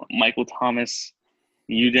 overall, Michael Thomas.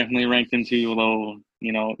 You definitely ranked him too low.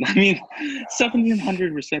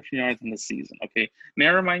 1,700 reception yards in the season. Okay. May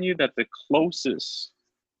I remind you that the closest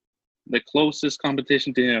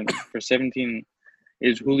competition to him for 17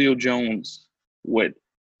 is Julio Jones with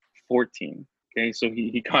 14. Okay, so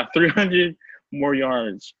he caught 300 more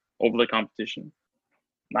yards over the competition.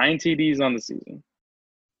 9 TDs on the season.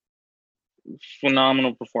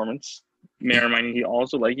 Phenomenal performance. May I remind you, he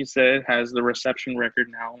also, like you said, has the reception record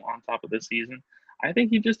now on top of the season. I think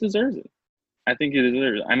he just deserves it. I think he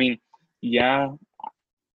deserves it. I mean, yeah,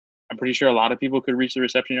 I'm pretty sure a lot of people could reach the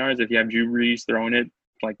reception yards if you have Drew Brees throwing it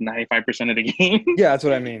like 95% of the game. Yeah, that's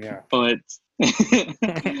what I mean. Yeah. But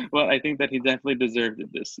well, I think that he definitely deserved it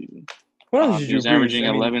this season. What else did He Drew was Brees? averaging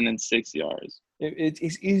I mean, 11 and 6 yards.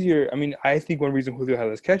 It's easier. I mean, I think one reason Julio had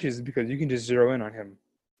less catches is because you can just zero in on him.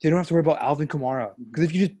 You don't have to worry about Alvin Kamara. Because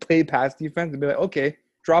if you just play pass defense, it'd be like, okay,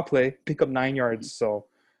 draw play, pick up 9 yards. So,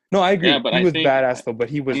 no, I agree. Yeah, but he I was think- badass, though, but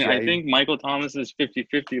he was. I think Michael Thomas's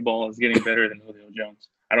 50-50 ball is getting better than Julio Jones.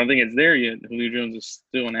 I don't think it's there yet. Julio Jones is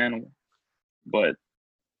still an animal. But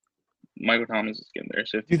Michael Thomas is getting there.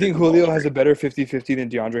 So Do you think Julio has a better 50-50 than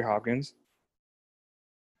DeAndre Hopkins?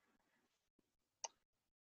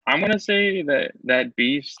 I'm going to say that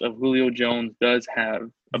beast of Julio Jones does have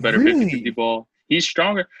a better Really? 50-50 ball. He's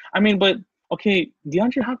stronger. I mean, but, okay,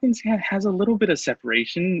 DeAndre Hopkins has a little bit of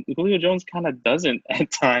separation. Julio Jones kind of doesn't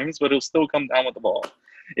at times, but he'll still come down with the ball.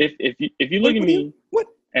 If you look at me. What?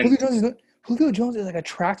 And Julio Jones is like a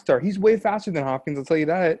track star. He's way faster than Hopkins, I'll tell you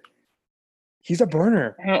that. He's a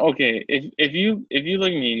burner. Okay, if you look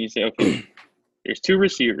at me and you say, okay, there's 2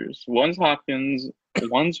 receivers. One's Hopkins,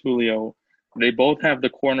 one's Julio. They both have the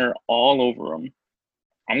corner all over them.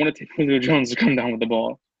 I'm going to take Julio Jones to come down with the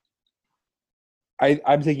ball.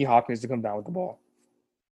 I'm taking Hopkins to come down with the ball.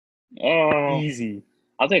 Oh, Easy.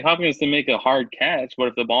 I'll take Hopkins to make a hard catch,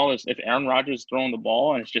 but if Aaron Rodgers is throwing the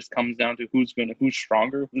ball and it just comes down to who's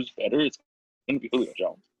stronger, who's better, it's going to be Julio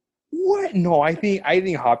Jones. What? No, I think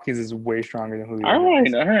Hopkins is way stronger than Julio. All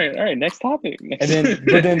Jones. right. Next topic.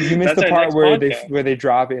 But then you missed That's the our part next where podcast. they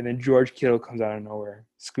drop it, and then George Kittle comes out of nowhere,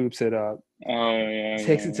 scoops it up, Oh yeah.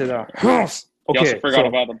 takes it to the You house. also Okay, forgot so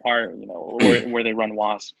about the part, where they run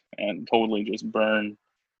Wasp and totally just burn.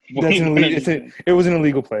 that's it was an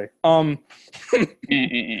illegal play. Mm-mm-mm.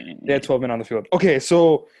 They had 12 men on the field. Okay,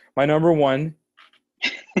 so my number one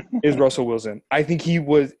is Russell Wilson. I think he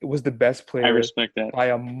was the best player I respect that. by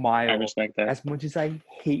a mile. I respect that. As much as I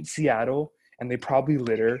hate Seattle, and they probably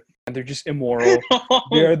litter, and they're just immoral,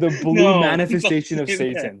 they're the blue manifestation of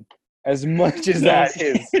Satan. As much as that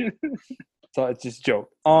is. So it's just a joke.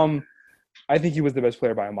 I think he was the best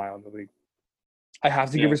player by a mile in the league. I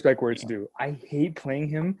have to give respect where it's due. I hate playing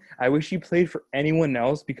him. I wish he played for anyone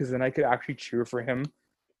else because then I could actually cheer for him.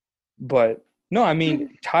 But no, I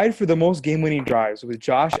mean, tied for the most game-winning drives with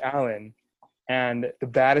Josh Allen and the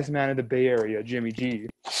baddest man in the Bay Area, Jimmy G.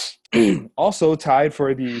 Also tied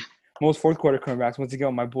for the most fourth-quarter comebacks. Once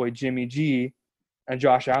again, my boy Jimmy G and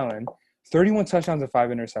Josh Allen. 31 touchdowns and 5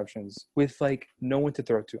 interceptions with, like, no one to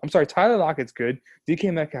throw to. I'm sorry, Tyler Lockett's good.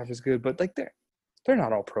 DK Metcalf is good, but, like, they're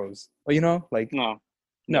not all pros. You know? Like, No.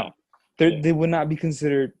 They would not be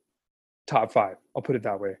considered top 5. I'll put it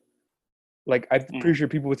that way. Like, I'm pretty sure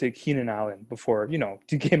people would take Keenan Allen before,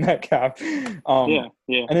 DK Metcalf. Yeah.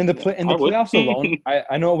 And in the playoffs alone,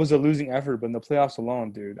 I know it was a losing effort, but in the playoffs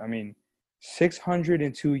alone, dude, I mean,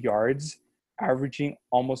 602 yards, averaging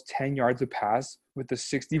almost 10 yards a pass with a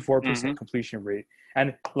 64% completion rate.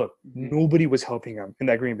 And look, nobody was helping him in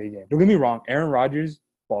that Green Bay game. Don't get me wrong, Aaron Rodgers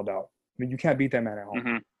balled out. I mean, you can't beat that man at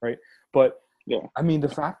home, right? But, I mean, the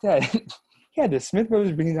fact that he had the Smith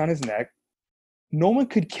brothers breathing down his neck, no one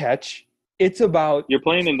could catch. It's about – You're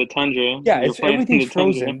playing in the tundra. Yeah, everything's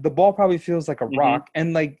frozen. The ball probably feels like a rock.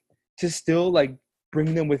 And, like, to still, like,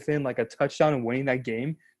 bring them within, like, a touchdown and winning that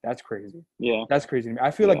game, that's crazy. Yeah. That's crazy to me. I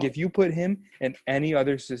feel like if you put him in any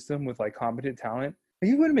other system with, like, competent talent, if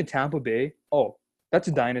you put him in Tampa Bay, that's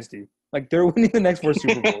a dynasty. Like they're winning the next 4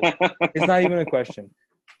 Super Bowls. It's not even a question.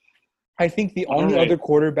 I think the only other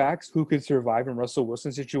quarterbacks who could survive in Russell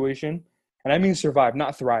Wilson's situation, and I mean survive,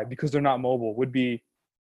 not thrive, because they're not mobile, would be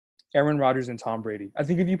Aaron Rodgers and Tom Brady. I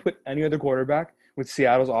think if you put any other quarterback with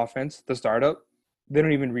Seattle's offense, the startup, they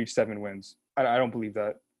don't even reach 7 wins. I don't believe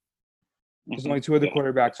that. There's only 2 other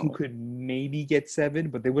quarterbacks who could maybe get 7,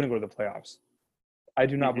 but they wouldn't go to the playoffs. I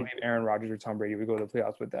do not believe Aaron Rodgers or Tom Brady would go to the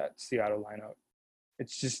playoffs with that Seattle lineup.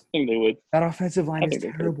 It's just I think they would. that offensive line is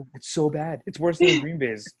terrible. It's so bad. It's worse than Green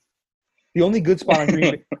Bay's. The only good spot on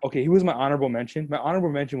Green Bay. Okay, he was my honorable mention. My honorable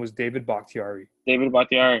mention was David Bakhtiari. David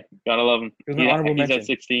Bakhtiari, gotta love him. It was my honorable mention. He's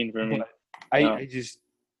at 16 for me. But I just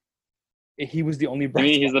he was the only bright. To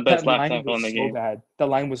me, he's the best left tackle in the game. Bad. That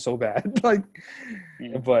line was so bad. Like,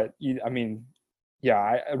 but I mean,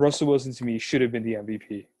 yeah, Russell Wilson to me should have been the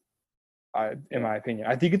MVP. In my opinion,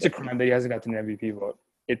 I think it's a crime that he hasn't gotten an MVP vote.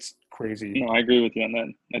 It's crazy. No, I agree with you on that.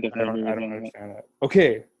 I definitely I don't understand that.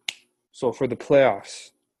 Okay, so for the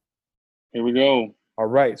playoffs, here we go. All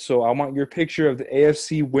right, so I want your picture of the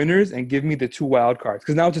AFC winners and give me the 2 wild cards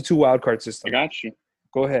because now it's a 2 wild card system. I got you.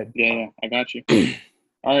 Go ahead. Yeah, I got you.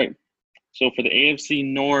 All right. So for the AFC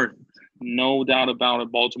North, no doubt about it,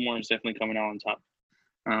 Baltimore is definitely coming out on top.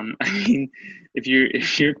 I mean, if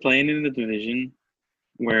you're playing in the division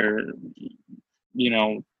where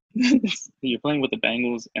you're playing with the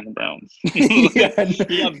Bengals and the Browns,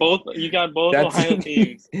 you got both Ohio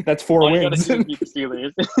teams. That's 4 wins. You got to beat the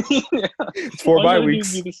Steelers. It's 4 bye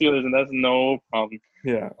weeks. Beat the Steelers, and that's no problem.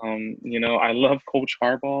 Yeah. I love Coach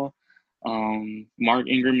Harbaugh. Mark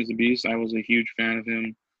Ingram is a beast. I was a huge fan of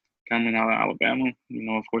him coming out of Alabama.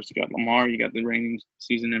 Of course, you got Lamar. You got the reigning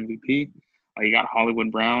season MVP. You got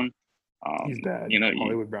Hollywood Brown. He's bad.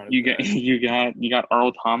 Hollywood Brown. You got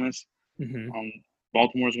Earl Thomas. Mm-hmm.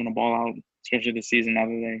 Baltimore's going to ball out, especially this season now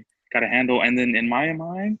that they got a handle. And then in my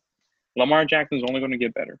mind, Lamar Jackson's only going to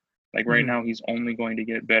get better. Like right now, he's only going to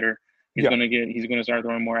get better. He's going to start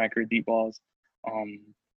throwing more accurate deep balls.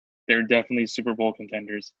 They're definitely Super Bowl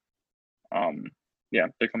contenders.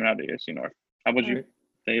 They're coming out of the AFC North. How about you?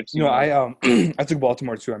 The AFC North? I took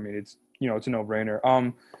Baltimore too. I mean, it's it's a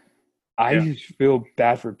no-brainer. I just feel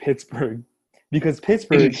bad for Pittsburgh because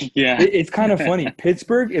Pittsburgh, it's kind of funny.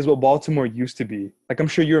 Pittsburgh is what Baltimore used to be. Like, I'm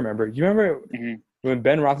sure you remember. You remember when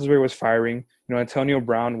Ben Roethlisberger was firing, Antonio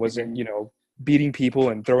Brown wasn't, beating people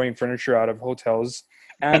and throwing furniture out of hotels,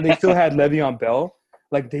 and they still had Le'Veon Bell.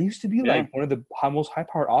 Like, they used to be like one of the most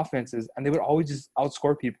high-powered offenses, and they would always just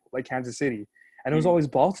outscore people, like Kansas City. And it was always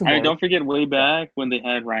Baltimore. Don't forget way back when they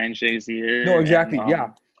had Ryan Shazier. No, exactly,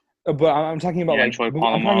 But I'm talking about like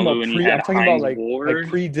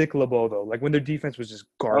pre-Dick LeBeau though, like when their defense was just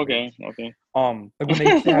garbage. Okay. Like when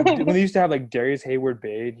they used to have like Darius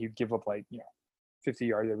Hayward-Bay, and he'd give up 50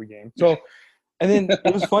 yards every game. So, and then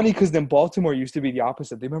it was funny because then Baltimore used to be the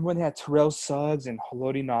opposite. They remember when they had Terrell Suggs and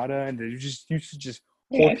Haloti Ngata, and they used to just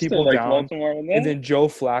hold people down. And then Joe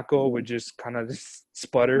Flacco would just kind of just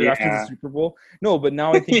sputter after the Super Bowl. No, but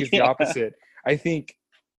now I think it's the opposite.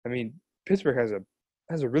 Pittsburgh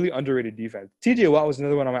has a really underrated defense. TJ Watt was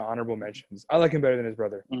another one of my honorable mentions. I like him better than his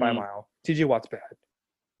brother by a mile. TJ Watt's bad.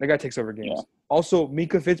 That guy takes over games. Yeah. Also,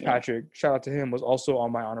 Mika Fitzpatrick, shout out to him, was also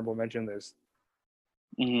on my honorable mention list.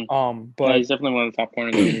 But he's definitely one of the top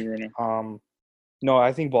corners in the league right now. No,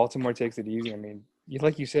 I think Baltimore takes it easy. I mean,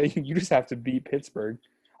 like you said, you just have to beat Pittsburgh.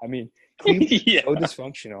 I mean, Cleveland is so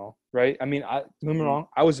dysfunctional, right? I mean, don't get me wrong.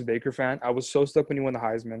 I was a Baker fan. I was so stuck when he won the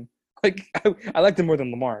Heisman. Like, I liked him more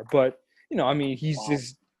than Lamar, but he's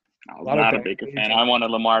just I was not a Baker fan. I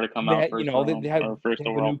wanted Lamar to come out first. They have a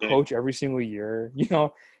new coach every single year.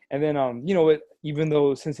 And then even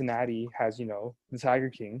though Cincinnati has the Tiger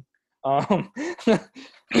King,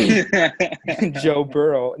 Joe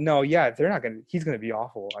Burrow. No, they're not gonna. He's gonna be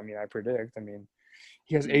awful. I mean, I predict. I mean,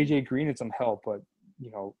 he has AJ Green and some help, but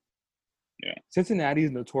Cincinnati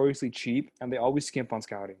is notoriously cheap, and they always skimp on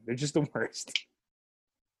scouting. They're just the worst.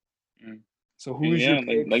 So who is your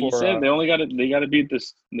pick you said, they got to beat the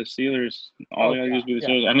Steelers. All they got to do is beat the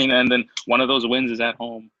Steelers. I mean, and then one of those wins is at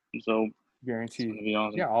home, so guaranteed.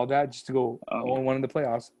 Awesome. Yeah, all that just to go 0-1 in the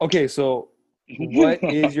playoffs. Okay, so what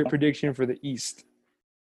is your prediction for the East,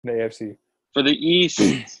 the AFC? For the East,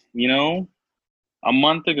 a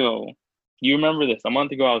month ago, you remember this? A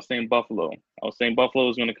month ago, I was saying Buffalo. I was saying Buffalo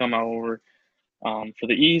was going to come out over for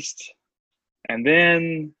the East, and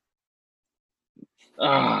then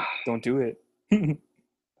don't do it. Don't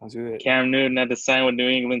do it. Cam Newton had to sign with New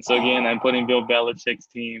England, so again, I'm putting Bill Belichick's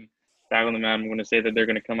team back on the map. I'm going to say that they're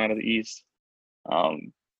going to come out of the East.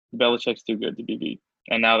 Belichick's too good to be beat,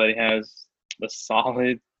 and now that he has a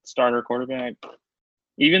solid starter quarterback,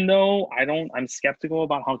 Even though I'm skeptical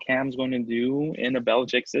about how Cam's going to do in a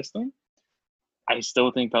Belichick system. I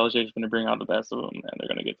still think Belichick's going to bring out the best of them, and they're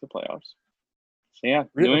going to get to the playoffs. So yeah,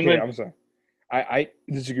 New Okay, England. I'm sorry. I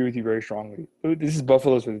disagree with you very strongly. This is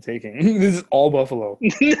Buffalo's for the taking. This is all Buffalo. No,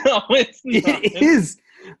 it's not. It is.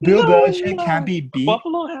 Bill No, it's Belichick can't not. be beat.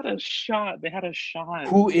 Buffalo had a shot. They had a shot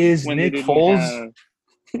Who is when Nick they didn't Foles?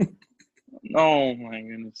 have. Oh my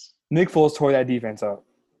goodness. Nick Foles tore that defense up.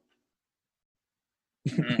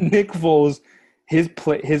 Mm. Nick Foles, his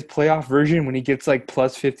playoff version when he gets like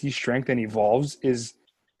plus 50 strength and evolves is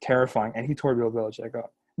terrifying, and he tore Bill Belichick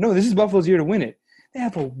up. No, this is Buffalo's year to win it. They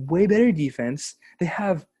have a way better defense. They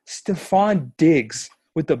have Stephon Diggs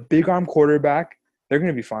with the big arm quarterback. They're going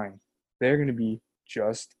to be fine. They're going to be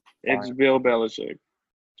just fine. It's Bill Belichick.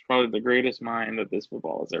 It's probably the greatest mind that this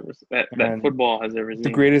football has ever that football has ever seen. The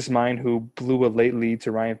greatest mind who blew a late lead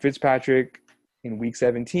to Ryan Fitzpatrick in Week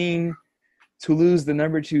 17 to lose the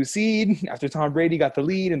number 2 seed after Tom Brady got the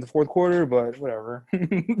lead in the fourth quarter, but whatever.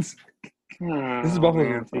 This is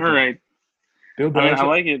Buffalo. All right. Bill Belichick. I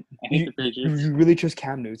like it. I hate the Patriots. You really trust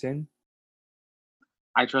Cam Newton?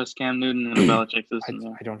 I trust Cam Newton in the Belichick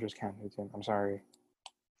system. I don't trust Cam Newton. I'm sorry.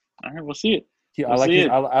 All right, we'll see it.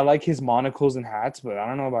 I like his monocles and hats, but I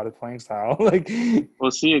don't know about his playing style.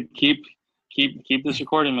 We'll see it. Keep this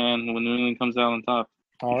recording, man. When New England comes out on top.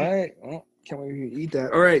 All right. Well, can't wait to eat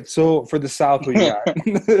that. All right. So for the South, what you got?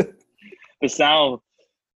 The South.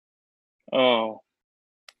 Oh,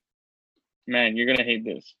 man, you're gonna hate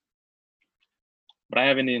this, but I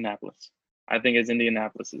have Indianapolis. I think it's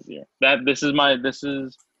Indianapolis' year. This is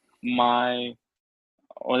my.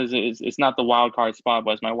 What is it? It's not the wild card spot,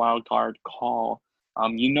 but it's my wild card call.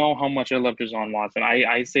 You know how much I love Deshaun Watson.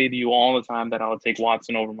 I say to you all the time that I would take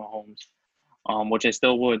Watson over Mahomes, which I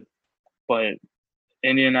still would. But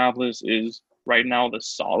Indianapolis is right now the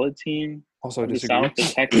solid team. Also the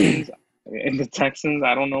disagree. South, the Texans,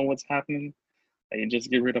 I don't know what's happening. You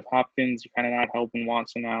just get rid of Hopkins. You're kind of not helping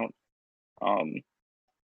Watson out. And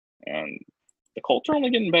the Colts are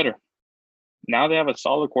only getting better. Now they have a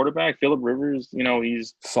solid quarterback. Phillip Rivers,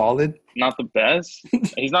 he's solid. Not the best.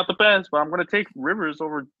 He's not the best, but I'm going to take Rivers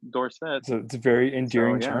over Dorsett. It's a very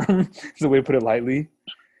endearing term. It's the way to put it lightly.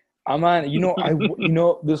 I'm on.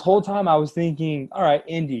 This whole time I was thinking, all right,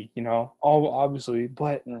 Indy. Obviously,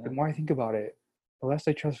 but the more I think about it, the less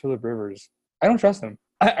I trust Phillip Rivers. I don't trust him.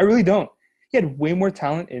 I really don't. He had way more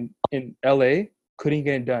talent in LA. Couldn't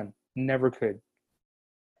get it done. Never could.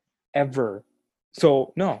 Ever.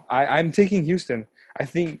 So, no, I'm taking Houston. I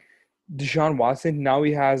think Deshaun Watson, now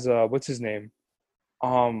he has, what's his name?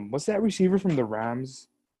 What's that receiver from the Rams?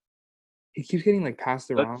 He keeps getting,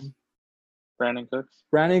 passed around. Brandon Cooks?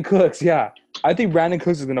 Brandon Cooks, yeah. I think Brandon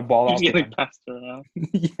Cooks is going to ball out for him. He's getting passed around.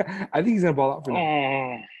 Yeah, I think he's going to ball out for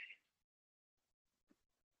them.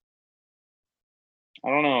 I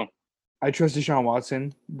don't know. I trust Deshaun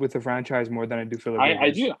Watson with the franchise more than I do Phillip Rivers. I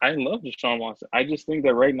do. I love Deshaun Watson. I just think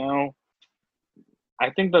that right now, I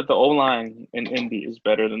think that the O-line in Indy is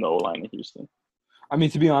better than the O-line in Houston. I mean,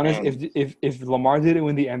 to be honest, if Lamar didn't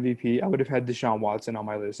win the MVP, I would have had Deshaun Watson on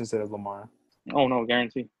my list instead of Lamar. Oh, no,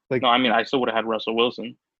 guarantee. No, I mean, I still would have had Russell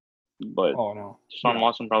Wilson, but Deshaun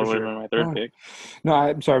Watson probably would have been my third pick. No,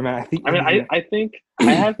 I'm sorry, man. I think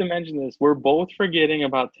I have to mention this. We're both forgetting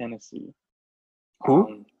about Tennessee.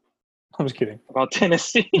 Who? I'm just kidding. About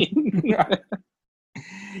Tennessee.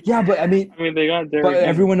 Yeah, but I mean, they got Derrick. But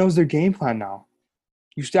everyone knows their game plan now.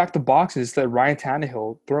 You stack the boxes, let Ryan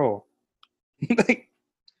Tannehill throw.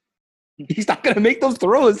 He's not gonna make those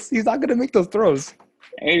throws.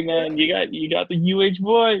 Hey man, you got the UH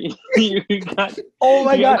boy. Oh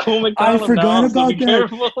my God! I forgot about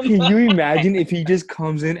that. Can you imagine if he just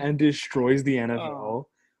comes in and destroys the NFL?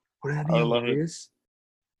 Would that be hilarious?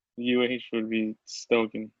 UH would be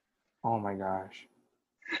stoking. Oh my gosh.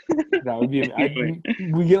 That would be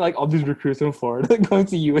we get all these recruits in Florida going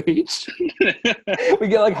to UH. We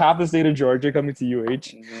get half the state of Georgia coming to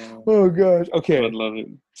UH. Yeah. Oh gosh. Okay. I'd love it.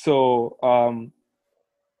 So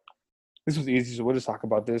this was easy, so we'll just talk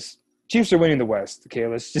about this. Chiefs are winning the West. Okay,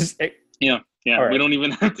 let's just Yeah. Right. We don't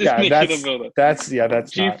even have to make it a build-up. That's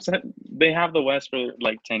Chiefs. They have the West for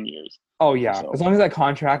 10 years. Oh yeah. So. As long as that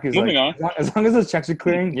contract is moving on. As long as those checks are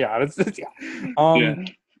clearing, yeah. Yeah.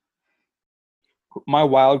 My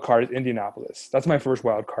wild card is Indianapolis. That's my first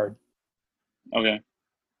wild card. Okay.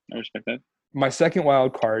 I respect that. My second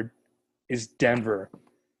wild card is Denver.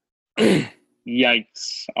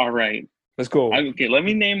 Yikes. All right. Let's go. Okay, let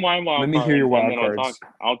me name my wild card. Let me hear your wild cards.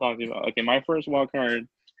 I'll talk to you about. Okay, my first wild card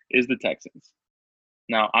is the Texans.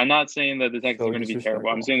 Now, I'm not saying that the Texans are going to be terrible.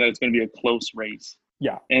 I'm saying that it's going to be a close race.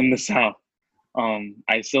 Yeah. In the South.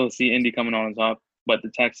 I still see Indy coming on top. But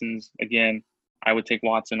the Texans, again, I would take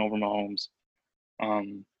Watson over Mahomes.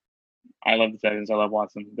 I love the Texans. I love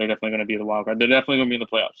Watson. They're definitely going to be the wild card. They're definitely going to be in the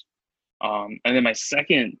playoffs. And then my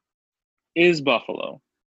second is Buffalo.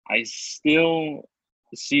 I still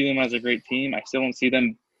see them as a great team. I still don't see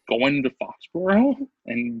them going to Foxborough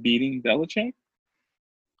and beating Belichick.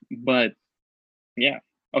 But, yeah.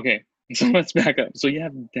 Okay, so let's back up. So you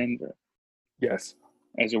have Denver. Yes.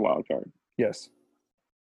 As your wild card. Yes.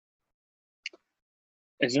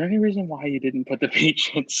 Is there any reason why you didn't put the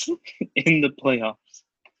Patriots in the playoffs?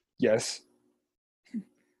 Yes.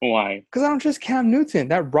 Why? Because I don't trust Cam Newton.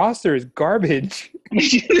 That roster is garbage.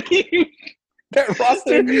 That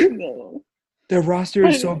roster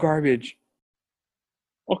is so garbage.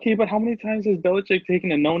 Okay, but how many times has Belichick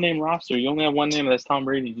taken a no-name roster? You only have one name, and that's Tom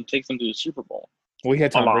Brady. He takes them to the Super Bowl. Well, he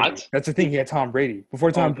had Tom Brady. That's the thing. He had Tom Brady.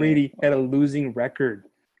 Before Tom Brady had a losing record.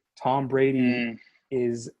 Tom Brady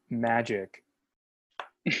is magic.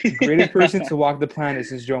 The greatest person to walk the planet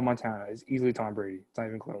since Joe Montana is easily Tom Brady. It's not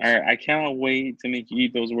even close. All right, I cannot wait to make you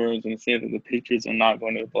eat those words and say that the Patriots are not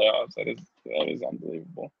going to the playoffs. That is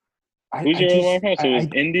unbelievable. Who's your other wild card? So it was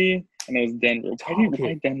Indy and it was Denver.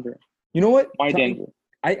 Why Denver? You know what? Why Denver?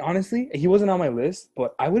 I honestly, he wasn't on my list,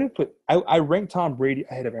 but I would have put – I ranked Tom Brady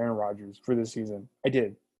ahead of Aaron Rodgers for this season. I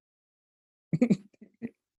did.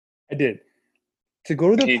 I did. To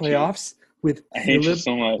go to the playoffs with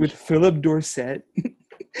Philip Dorsett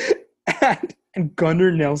and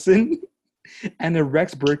Gunnar Nelson and a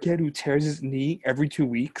Rex Burkhead who tears his knee every 2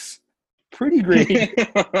 weeks. Pretty great.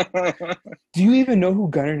 Do you even know who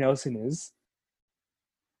Gunnar Nelson is?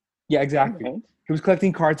 Yeah, exactly. He was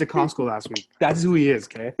collecting cards at Costco last week. That's who he is,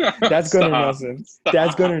 okay? That's Gunnar Nelson.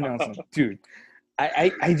 That's Gunnar Nelson. Dude,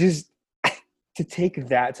 I just – to take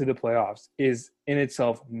that to the playoffs is in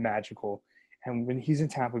itself magical. And when he's in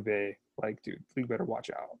Tampa Bay, like, dude, we better watch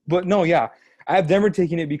out. But no, yeah, I have Denver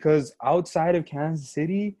taking it because outside of Kansas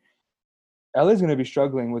City, LA's going to be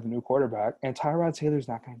struggling with a new quarterback, and Tyrod Taylor's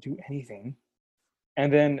not going to do anything.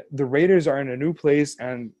 And then the Raiders are in a new place,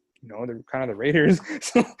 and, you know, they're kind of the Raiders.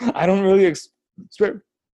 So I don't really expect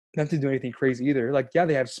them to do anything crazy either. Like, yeah,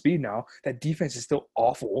 they have speed now. That defense is still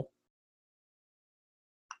awful.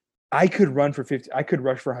 I could rush for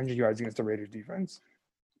 100 yards against the Raiders defense.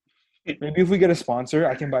 Maybe if we get a sponsor,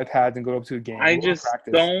 I can buy pads and go up to a game. I just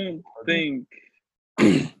don't think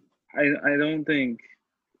I don't think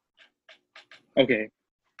okay,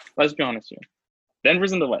 let's be honest here.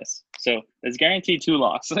 Denver's in the West, so there's guaranteed 2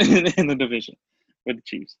 losses in the division with the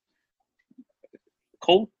Chiefs.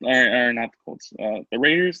 Colts, or not the Colts, the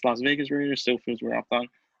Raiders, Las Vegas Raiders still feels we're off on.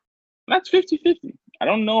 That's 50-50. I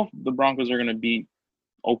don't know if the Broncos are going to beat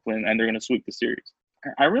Oakland and they're going to sweep the series.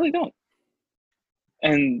 I really don't.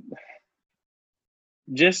 And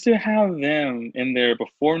just to have them in there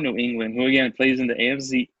before New England, who again plays in the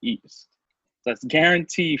AFC East, that's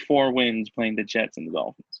guaranteed 4 wins playing the Jets and the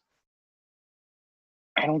Dolphins.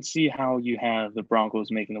 I don't see how you have the Broncos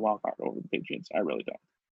making the wild card over the Patriots. I really don't.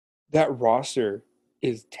 That roster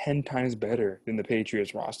is 10 times better than the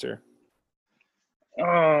Patriots roster.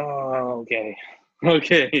 Oh, okay.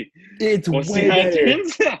 Okay. It's way better.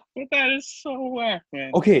 But that is so whack,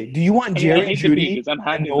 man. Okay, do you want Jerry Jeudy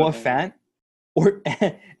and Noah Fant?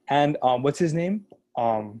 And what's his name?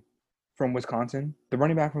 From Wisconsin, the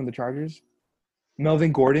running back from the Chargers,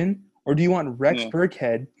 Melvin Gordon, or do you want Rex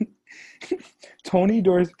Burkhead,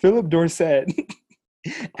 Philip Dorsett,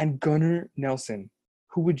 and Gunnar Nelson?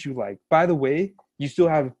 Who would you like? By the way, you still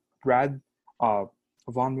have Von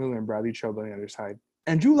Miller and Bradley Chubb on the other side,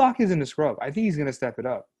 and Drew Lock is in the scrub. I think he's gonna step it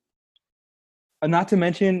up. Not to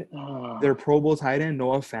mention their Pro Bowl tight end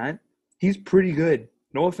Noah Fant. He's pretty good.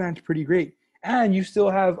 Noah Fant's pretty great. And you still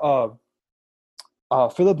have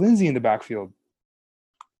Philip Lindsay in the backfield.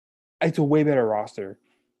 It's a way better roster.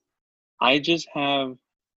 I just have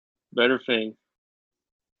better faith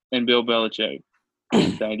in Bill Belichick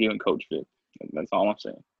than I do in Coach Vic. That's all I'm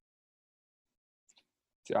saying.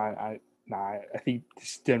 I think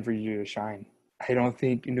it's Denver you to shine. I don't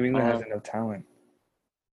think New England has enough talent.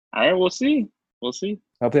 All right, we'll see. We'll see.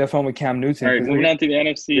 I'll play a fun with Cam Newton. All right, moving on to the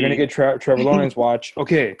NFC. You're going to get Trevor Lawrence watch.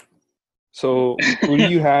 Okay. So, who do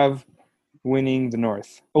you have winning the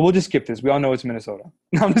North? Oh, we'll just skip this. We all know it's Minnesota.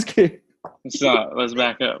 No, I'm just kidding. So, let's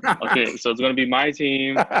back up. Okay, so it's going to be my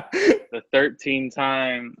team, the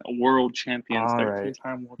 13-time world champions. All right.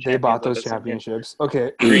 They bought those championships.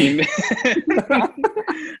 Okay. Green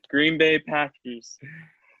Bay Packers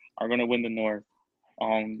are going to win the North.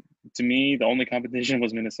 To me, the only competition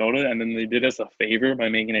was Minnesota, and then they did us a favor by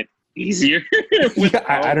making it easier.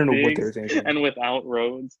 I don't know what they were thinking. And without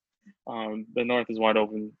roads. The North is wide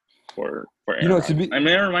open for Aaron. You know, I'm going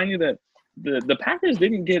to remind you that the Packers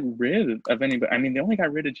didn't get rid of anybody. I mean, they only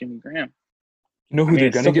got rid of Jimmy Graham. You know I who mean, they're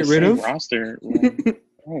it's gonna still get the rid same of? roster. Like,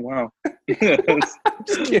 oh wow. let's,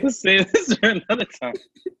 Just kidding. let's say this for another time.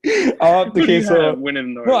 Who do Okay, you so have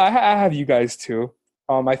winning the no, North? I have you guys too.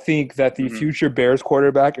 I think that the Mhm. future Bears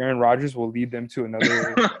quarterback Aaron Rodgers will lead them to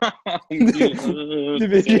another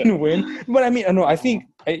division win. But I mean, no, I think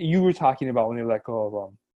you were talking about when they let go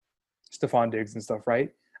of Stephon Diggs and stuff,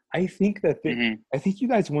 right? I think that I think you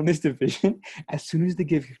guys won this division as soon as they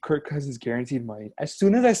give Kirk Cousins guaranteed money. As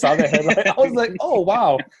soon as I saw the headline, I was like, "Oh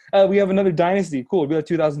wow, we have another dynasty. Cool, we'll be like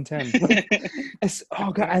 2010."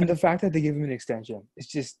 Oh god, and the fact that they give him an extension, it's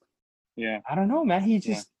just, Yeah. I don't know, man. He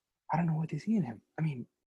just, I don't know what they see in him. I mean,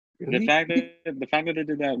 really? The fact that they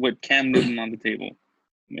did that with Cam Newton on the table,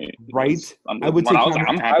 Right? I was like,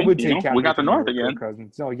 I'm happy. I would take Cam we got the Newton North over again. Kirk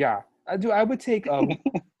Cousins. No, yeah, I do. I would take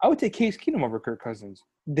Case Keenum over Kirk Cousins.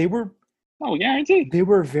 They were guaranteed. They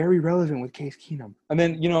were very relevant with Case Keenum. And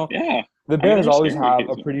then, Yeah. the Bears they're always scary, have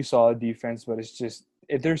a Case pretty solid defense, but it's just,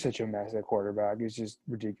 they're such a mess at quarterback. It's just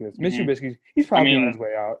ridiculous. Mr. Trubisky, he's probably on his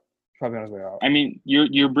way out. I mean,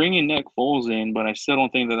 you're bringing Nick Foles in, but I still don't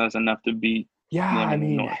think that that's enough to beat Yeah, them I in the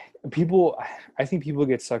mean, North. I think people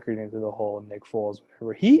get suckered into the whole Nick Foles,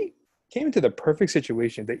 whatever. He came into the perfect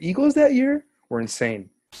situation. The Eagles that year were insane.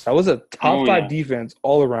 That was a top five defense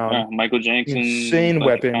all around. Yeah, Michael Jackson, insane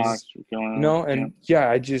weapons. Cox,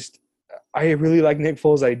 I really like Nick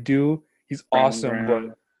Foles. I do. He's awesome, Graham.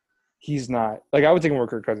 but he's not, like, I would take him over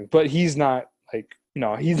Kirk Cousins, but he's not, like,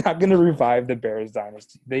 he's not going to revive the Bears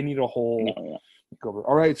dynasty. They need a whole makeover.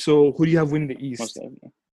 All right, so who do you have winning the East?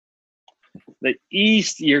 The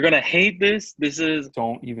East, you're going to hate this. This is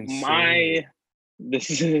Don't even this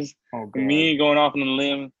is me going off on a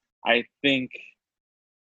limb. I think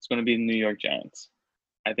it's going to be the New York Giants.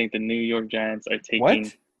 I think the New York Giants are taking the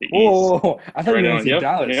East. Whoa. I thought you were going to say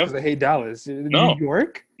Dallas because I hate Dallas. No. New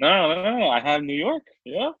York? No. I have New York.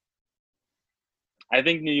 Yeah. I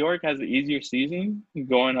think New York has the easier season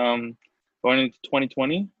going into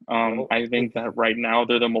 2020. I think that right now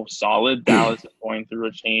they're the most solid. Dallas is going through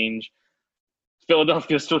a change.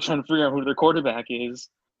 Philadelphia is still trying to figure out who their quarterback is.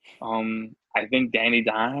 I think Danny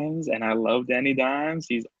Dimes, and I love Danny Dimes.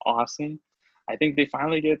 He's awesome. I think they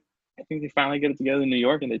finally get it together in New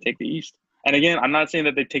York and they take the East. And again, I'm not saying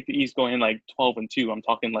that they take the East going like 12-2. I'm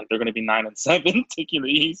talking like they're going to be 9-7 taking the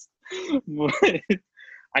East. But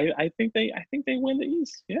I think they win the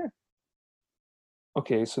East. Yeah.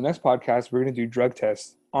 Okay, so next podcast we're gonna do drug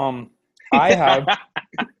tests. I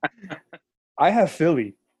have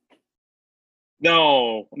Philly.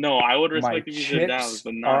 No, I would respect if you said Dallas,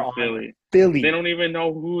 but not Philly. Philly. They don't even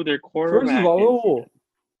know who their quarterback is. First of all, is.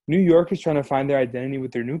 New York is trying to find their identity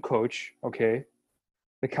with their new coach. Okay,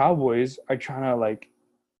 the Cowboys are trying to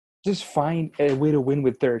just find a way to win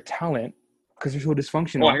with their talent because they're so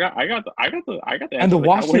dysfunctional. Oh, I got the. And the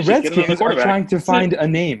Washington Redskins are trying to find a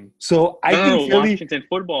name. So I think Philly. Washington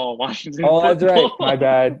football. Oh, that's right. My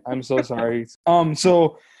bad. I'm so sorry.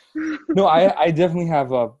 So no, I definitely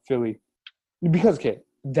have Philly because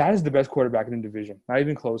that is the best quarterback in the division. Not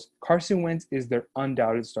even close. Carson Wentz is their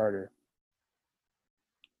undoubted starter.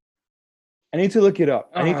 I need to look it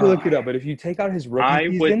up. But if you take out his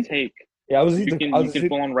rookie season, would take. Yeah, you can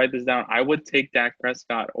full on write this down. I would take Dak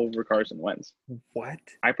Prescott over Carson Wentz. What?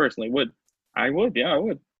 I personally would. I would. Yeah, I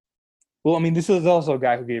would. Well, I mean, this is also a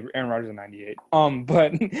guy who gave Aaron Rodgers a 98.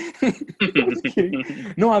 But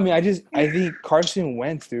no, I mean, I think Carson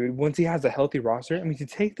Wentz, dude, once he has a healthy roster, I mean, to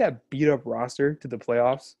take that beat up roster to the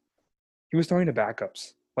playoffs, he was throwing to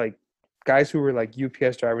backups, like guys who were like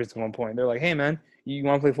UPS drivers at one point. They're like, "Hey, man, you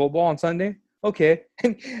want to play football on Sunday?" Okay,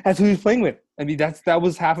 and that's who he's playing with. I mean, that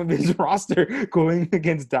was half of his roster going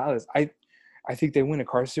against Dallas. I think they win. A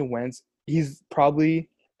Carson Wentz, he's probably,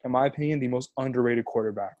 in my opinion, the most underrated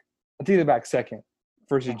quarterback. I'll take it back second.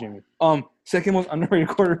 First is Jimmy. Second most underrated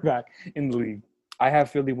quarterback in the league. I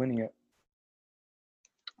have Philly winning it.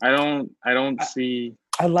 I don't see.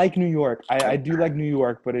 I like New York. I do like New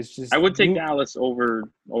York, but it's just. I would take Dallas over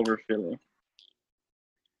Philly.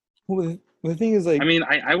 Well, the thing is, like, I mean,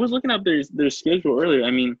 I was looking up their schedule earlier.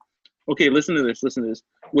 I mean, okay, listen to this.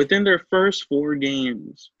 Within their first 4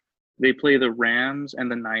 games, they play the Rams and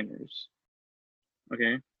the Niners.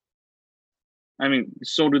 Okay. I mean,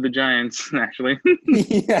 so do the Giants, actually.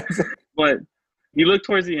 Yes. But you look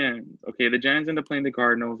towards the end. Okay, the Giants end up playing the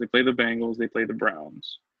Cardinals. They play the Bengals. They play the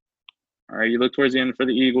Browns. All right, you look towards the end for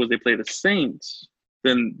the Eagles. They play the Saints.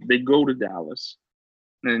 Then they go to Dallas.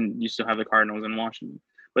 And you still have the Cardinals in Washington.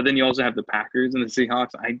 But then you also have the Packers and the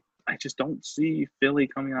Seahawks. I just don't see Philly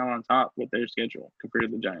coming out on top with their schedule compared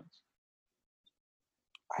to the Giants.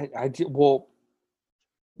 Well,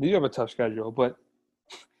 They do have a tough schedule, but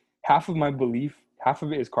half of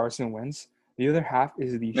it is Carson Wentz. The other half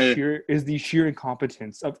is the sheer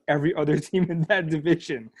incompetence of every other team in that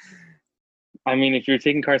division. I mean, if you're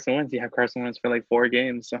taking Carson Wentz, you have Carson Wentz for like 4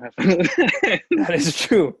 games. So That is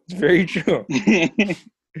true. It's very true.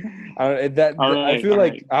 I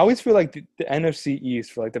always feel like the NFC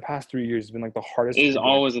East for like the past 3 years has been like the hardest. It is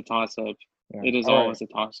always a toss-up. Yeah. It is always a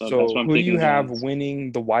toss-up. So that's why I'm who do you have Giants.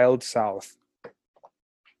 winning the Wild South?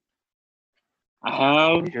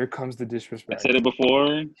 Here comes the disrespect. I said it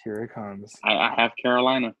before. Here it comes. I have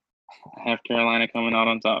Carolina. I have Carolina coming out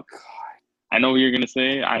on top. God. I know what you're gonna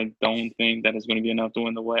say. I don't think that is going to be enough to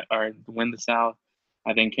win the South.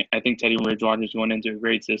 I think Teddy Bridgewater's going into a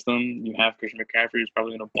great system. You have Christian McCaffrey, who's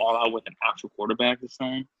probably going to ball out with an actual quarterback this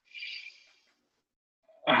time.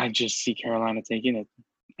 I just see Carolina taking it.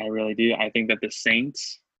 I really do. I think that the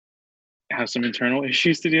Saints have some internal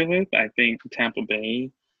issues to deal with. I think Tampa Bay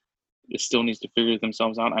still needs to figure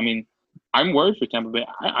themselves out. I mean, I'm worried for Tampa Bay.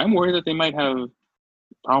 I'm worried that they might have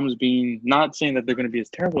problems being, not saying that they're going to be as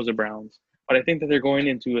terrible as the Browns, but I think that they're going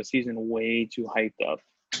into a season way too hyped up,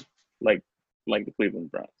 like the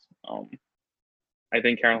Cleveland Browns. I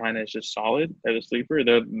think Carolina is just solid. They're the sleeper.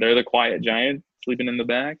 They're the quiet giant sleeping in the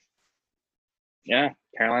back. Yeah,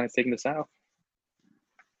 Carolina's taking the South.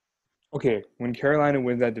 Okay, when Carolina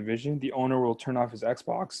wins that division, the owner will turn off his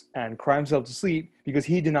Xbox and cry himself to sleep because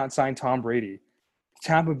he did not sign Tom Brady.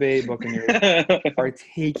 Tampa Bay Buccaneers are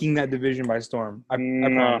taking that division by storm. I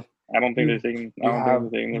promise. I don't think they're taking. I don't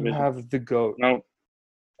think they're taking the division. You have the GOAT. No.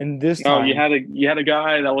 And this time, you had a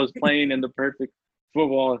guy that was playing in the perfect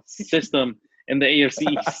football system in the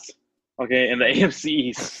AFC East. Okay, in the AFC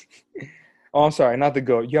East. Oh, I'm sorry, not the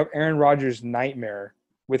GOAT. You have Aaron Rodgers' nightmare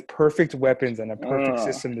with perfect weapons and a perfect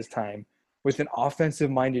system this time, with an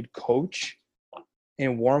offensive-minded coach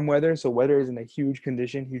in warm weather. So weather isn't a huge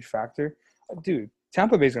factor. Dude,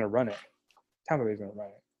 Tampa Bay's gonna run it.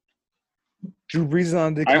 Drew Brees is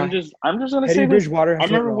on the decline. I'm just gonna say this. I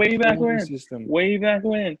remember way back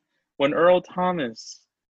when Earl Thomas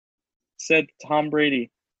said to Tom Brady,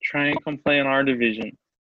 "Try and come play in our division."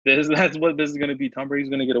 That's what this is gonna be. Tom Brady's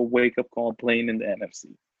gonna get a wake-up call playing in the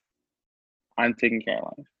NFC. I'm taking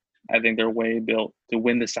Carolina. I think they're way built to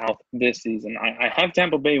win the South this season. I have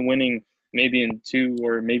Tampa Bay winning maybe in 2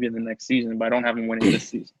 or maybe in the next season, but I don't have them winning this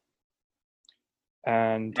season.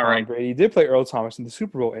 And Tom Brady did play Earl Thomas in the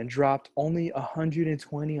Super Bowl and dropped only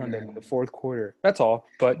 120 on them in the fourth quarter. That's all.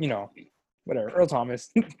 But, whatever. Earl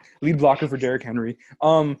Thomas, lead blocker for Derrick Henry.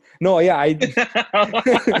 I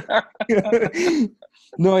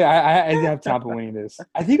have Tampa winning this.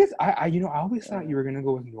 I think it's I always thought you were gonna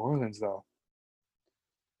go with New Orleans though.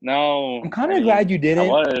 No, I'm kind of glad you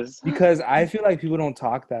didn't, because I feel like people don't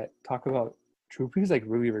talk about Drew Brees like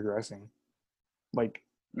really regressing. Like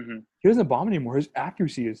he doesn't bomb anymore. His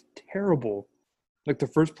accuracy is terrible. Like the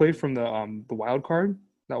first play from the wild card,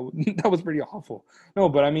 that was pretty awful. No,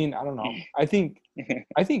 but I mean, I don't know. I think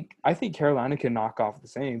Carolina can knock off the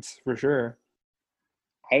Saints for sure.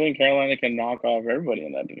 I think Carolina can knock off everybody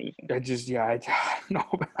in that division. I don't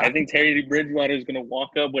know. I think Teddy Bridgewater is going to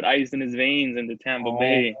walk up with ice in his veins into Tampa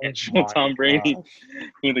Bay and show Tom Brady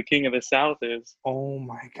who the king of the South is. Oh,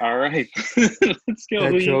 my God. All right. Let's go.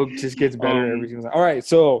 That joke just gets better every single time. All right,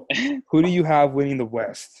 so who do you have winning the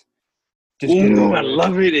West? Ooh, I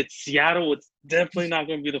love it. It's Seattle. It's definitely not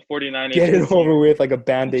going to be the 49ers. Get it over with like a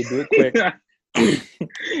Band-Aid. Do it quick.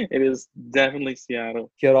 It is definitely Seattle.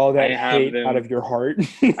 Get all that hate out of your heart.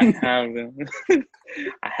 I have them.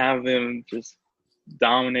 I have them just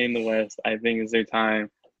dominating the West. I think it's their time.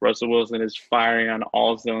 Russell Wilson is firing on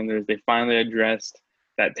all cylinders. They finally addressed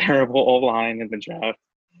that terrible O-line in the draft.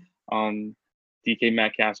 DK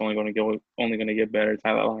Metcalf's only going to get better.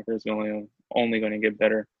 Tyler Locker is only going to get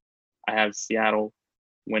better. I have Seattle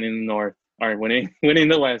winning the North. All right, winning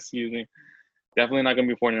the West. Excuse me. Definitely not going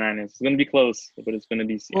to be 49ers. It's going to be close, but it's going to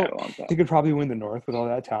be Seattle on top. They could probably win the North with all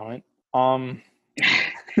that talent.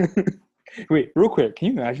 Wait, real quick. Can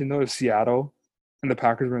you imagine, though, if Seattle and the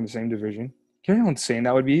Packers were in the same division? Can you know how insane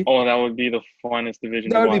that would be? Oh, that would be the funnest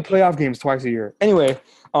division to watch. That would be playoff games twice a year. Anyway.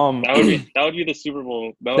 That would be the Super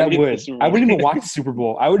Bowl. I wouldn't even watch the Super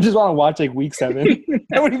Bowl. I would just want to watch, like, Week 7.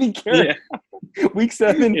 I wouldn't even care. Yeah. Week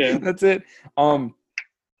 7. Yeah. That's it. All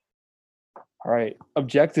right.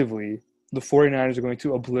 Objectively, the 49ers are going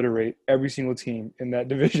to obliterate every single team in that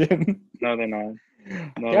division. No, they're not.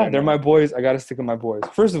 No, they're my boys. I got to stick with my boys.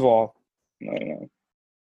 First of all,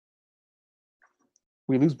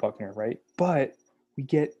 we lose Buckner, right? But we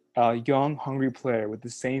get a young, hungry player with the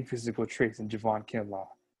same physical traits in Javon Kinlaw.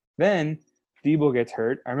 Then Debo gets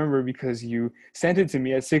hurt. I remember because you sent it to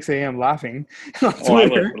me at 6 a.m. laughing on Oh, I was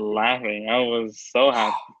Twitter. laughing. I was so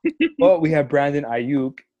happy. But we have Brandon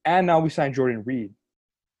Ayuk, and now we signed Jordan Reed.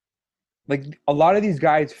 Like a lot of these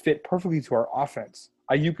guys fit perfectly to our offense.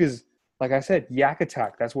 Ayuk is, like I said, yak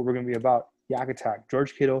attack. That's what we're gonna be about. Yak attack.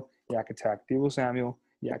 George Kittle, yak attack. Debo Samuel,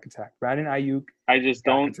 yak attack. Brandon Ayuk, I just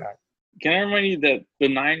yak don't. attack. Can I remind you that the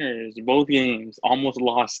Niners, both games, almost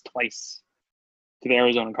lost twice to the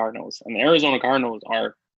Arizona Cardinals, and the Arizona Cardinals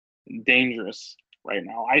are dangerous right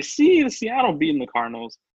now. I see the Seattle beating the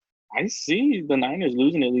Cardinals. I see the Niners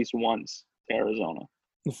losing at least once to Arizona.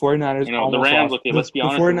 The 49ers You know, the almost Rams, lost. okay, let's be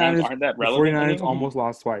honest, the Rams aren't that The relevant 49ers anymore. almost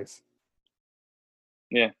lost twice.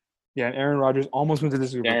 Yeah. Yeah, and Aaron Rodgers almost went to the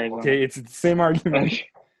Super Bowl. Arizona. Okay, it's the same argument.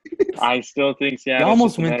 I still think He Seattle's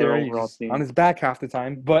almost just a went better there. overall He's team. on his back half the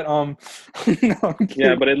time. But no, I'm Yeah,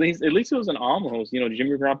 kidding. but at least it was an almost. You know,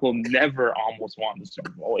 Jimmy Garoppolo never almost won the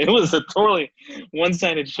Super Bowl. It was a totally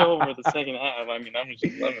one-sided show for the second half. I mean, I'm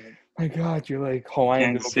just loving it. My God, you're like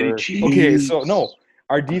Hawaiian Kansas City Bill Burr. Chiefs. Okay, so no,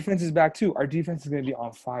 our defense is back too. Our defense is going to be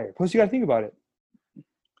on fire. Plus, you got to think about it.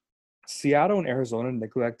 Seattle and Arizona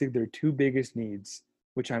neglected their two biggest needs,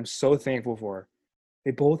 which I'm so thankful for.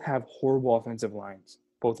 They both have horrible offensive lines,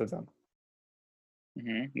 both of them.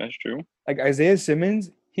 That's true. Like Isaiah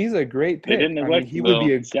Simmons, he's a great pick. They didn't neglect he it, would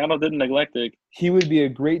be Seattle didn't neglect it. He would be a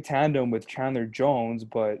great tandem with Chandler Jones,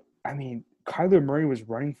 but I mean, Kyler Murray was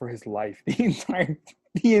running for his life the entire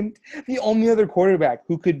the only other quarterback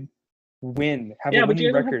who could win, have a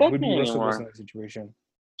winning record would be Russell Wilson in that situation.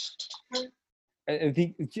 I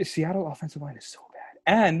think Seattle offensive line is so bad.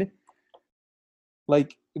 And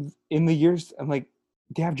like in the years, I'm like,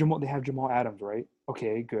 they have Jamal Adams, right?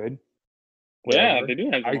 Okay, good. Whatever. Yeah, they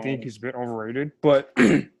do have Jamal I think he's a bit overrated, but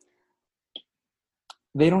they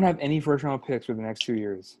don't have any first-round picks for the next 2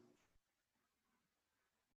 years.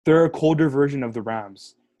 They're a colder version of the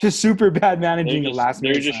Rams. Just super bad managing at last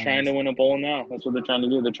minute. They're just trying to win a bowl now. That's what they're trying to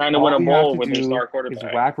do. They're trying to win a bowl with their star quarterback.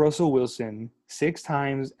 Is whack Russell Wilson 6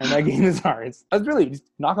 times, and that game is ours. That's really just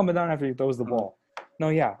knock him down after he throws the ball. No,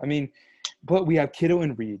 yeah. I mean, but we have Kittle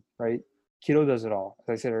and Reed, right? Kittle does it all,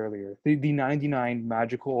 as I said earlier. The 99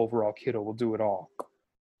 magical overall Kittle will do it all.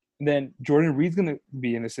 And then Jordan Reed's going to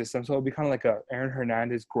be in the system, so it'll be kind of like a Aaron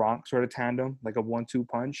Hernandez Gronk sort of tandem, like a 1-2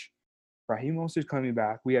 punch. Raheem Mostert's coming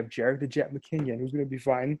back. We have Jared the Jet McKinnon, who's going to be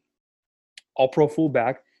fine. All-pro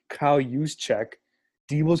fullback, Kyle Juszczyk.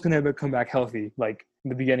 Debo's going to come back healthy, like in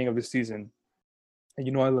the beginning of the season. And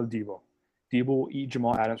you know I love Debo. Debo will eat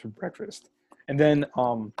Jamal Adams for breakfast. And then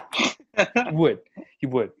he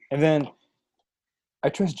would. And then I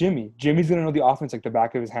trust Jimmy. Jimmy's going to know the offense like the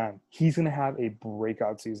back of his hand. He's going to have a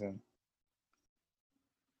breakout season.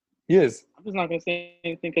 He is. I'm just not going to say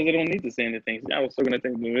anything because they don't need to say anything. I was still going to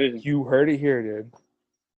take the division. You heard it here, dude.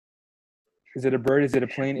 Is it a bird? Is it a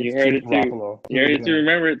plane? You heard it too. You heard it too.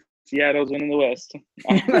 Remember it. Seattle's winning the West.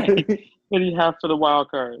 What do you have for the wild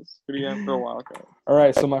cards? What do you have for the wild card? All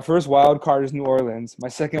right, so my first wild card is New Orleans. My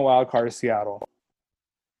second wild card is Seattle.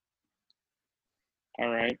 All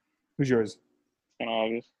right. Who's yours? It's kind of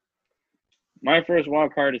obvious. My first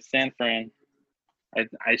wild card is San Fran.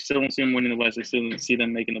 I still don't see them winning the West. I still don't see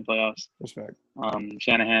them making the playoffs. Respect.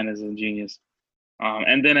 Shanahan is a genius.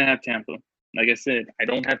 And then I have Tampa. Like I said, I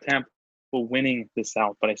don't have Tampa winning the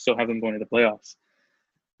South, but I still have them going to the playoffs.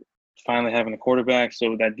 Finally having a quarterback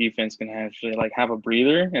so that defense can actually like have a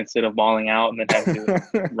breather instead of balling out and then have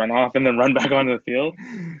to run off and then run back onto the field.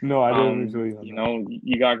 No, I didn't feel you know,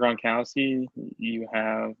 you got Gronkowski. You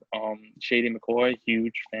have Shady McCoy,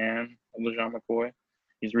 huge fan of LeSean McCoy.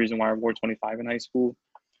 He's the reason why I wore 25 in high school.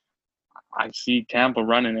 I see Tampa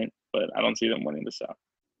running it, but I don't see them winning the South.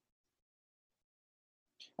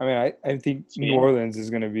 I mean, I think New Orleans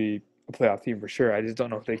is going to be a playoff team for sure. I just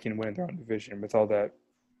don't know if they can win their own division with all that,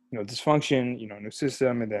 dysfunction, new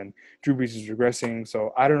system, and then Drew Brees is regressing.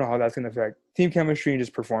 So I don't know how that's going to affect team chemistry and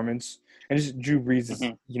just performance. And just Drew Brees is,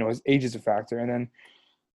 his age is a factor. And then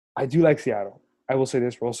I do like Seattle. I will say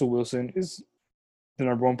this, Russell Wilson is the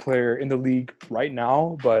number one player in the league right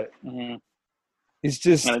now, but it's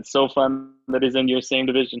just... And it's so fun that he's in your same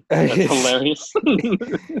division. That's hilarious.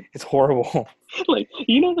 It's horrible. Like,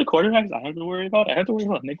 the quarterbacks I have to worry about? I have to worry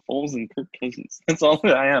about Nick Foles and Kirk Cousins. That's all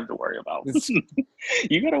that I have to worry about.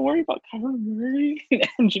 You got to worry about Kyler Murray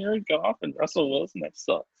and Jared Goff and Russell Wilson. That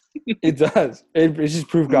sucks. It does. It just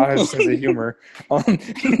proved God has a sense of humor.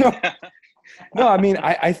 No, I mean,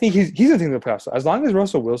 I think he's the thing in the playoffs. As long as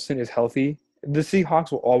Russell Wilson is healthy, the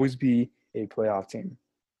Seahawks will always be a playoff team.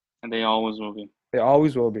 And they always will be. They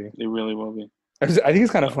always will be. They really will be. I think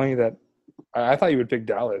it's kind of funny that I thought you would pick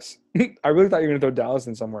Dallas. I really thought you were going to throw Dallas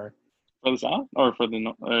in somewhere. For the South or for the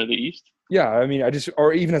East? Yeah, I mean,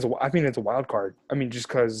 or even as a wild card. I mean, just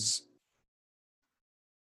because.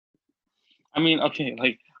 I mean, okay,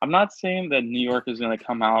 like I'm not saying that New York is gonna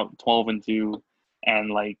come out 12-2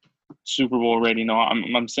 and like Super Bowl ready. No,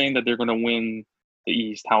 I'm saying that they're gonna win the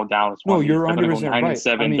East. How Dallas No, won the East. you're They're gonna go 100% nine and right. I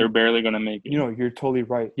seven. They're mean, barely gonna make it. you're totally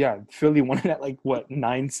right. Yeah, Philly won it at like what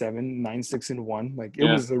 9-7, 9-6-1. Like it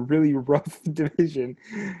Yeah. was a really rough division.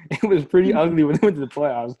 It was pretty ugly when they went to the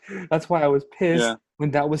playoffs. That's why I was pissed Yeah.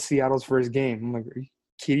 when that was Seattle's first game. I'm like, are you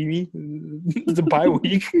kidding me? It's a bye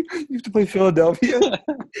week. You have to play Philadelphia.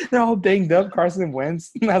 They're all banged up. Carson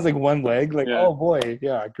Wentz has like one leg. Like, Yeah. oh boy,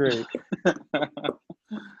 yeah, great.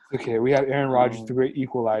 Okay, we have Aaron Rodgers, the great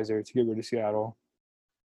equalizer, to get rid of Seattle.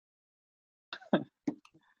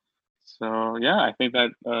 So yeah, I think that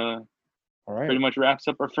All right, pretty much wraps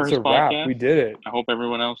up our it's first a wrap. podcast. We did it. I hope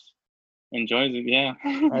everyone else enjoys it. Yeah.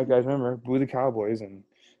 All right, guys, remember, boo the Cowboys and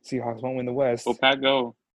Seahawks won't win the West. Go Pack,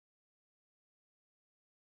 go.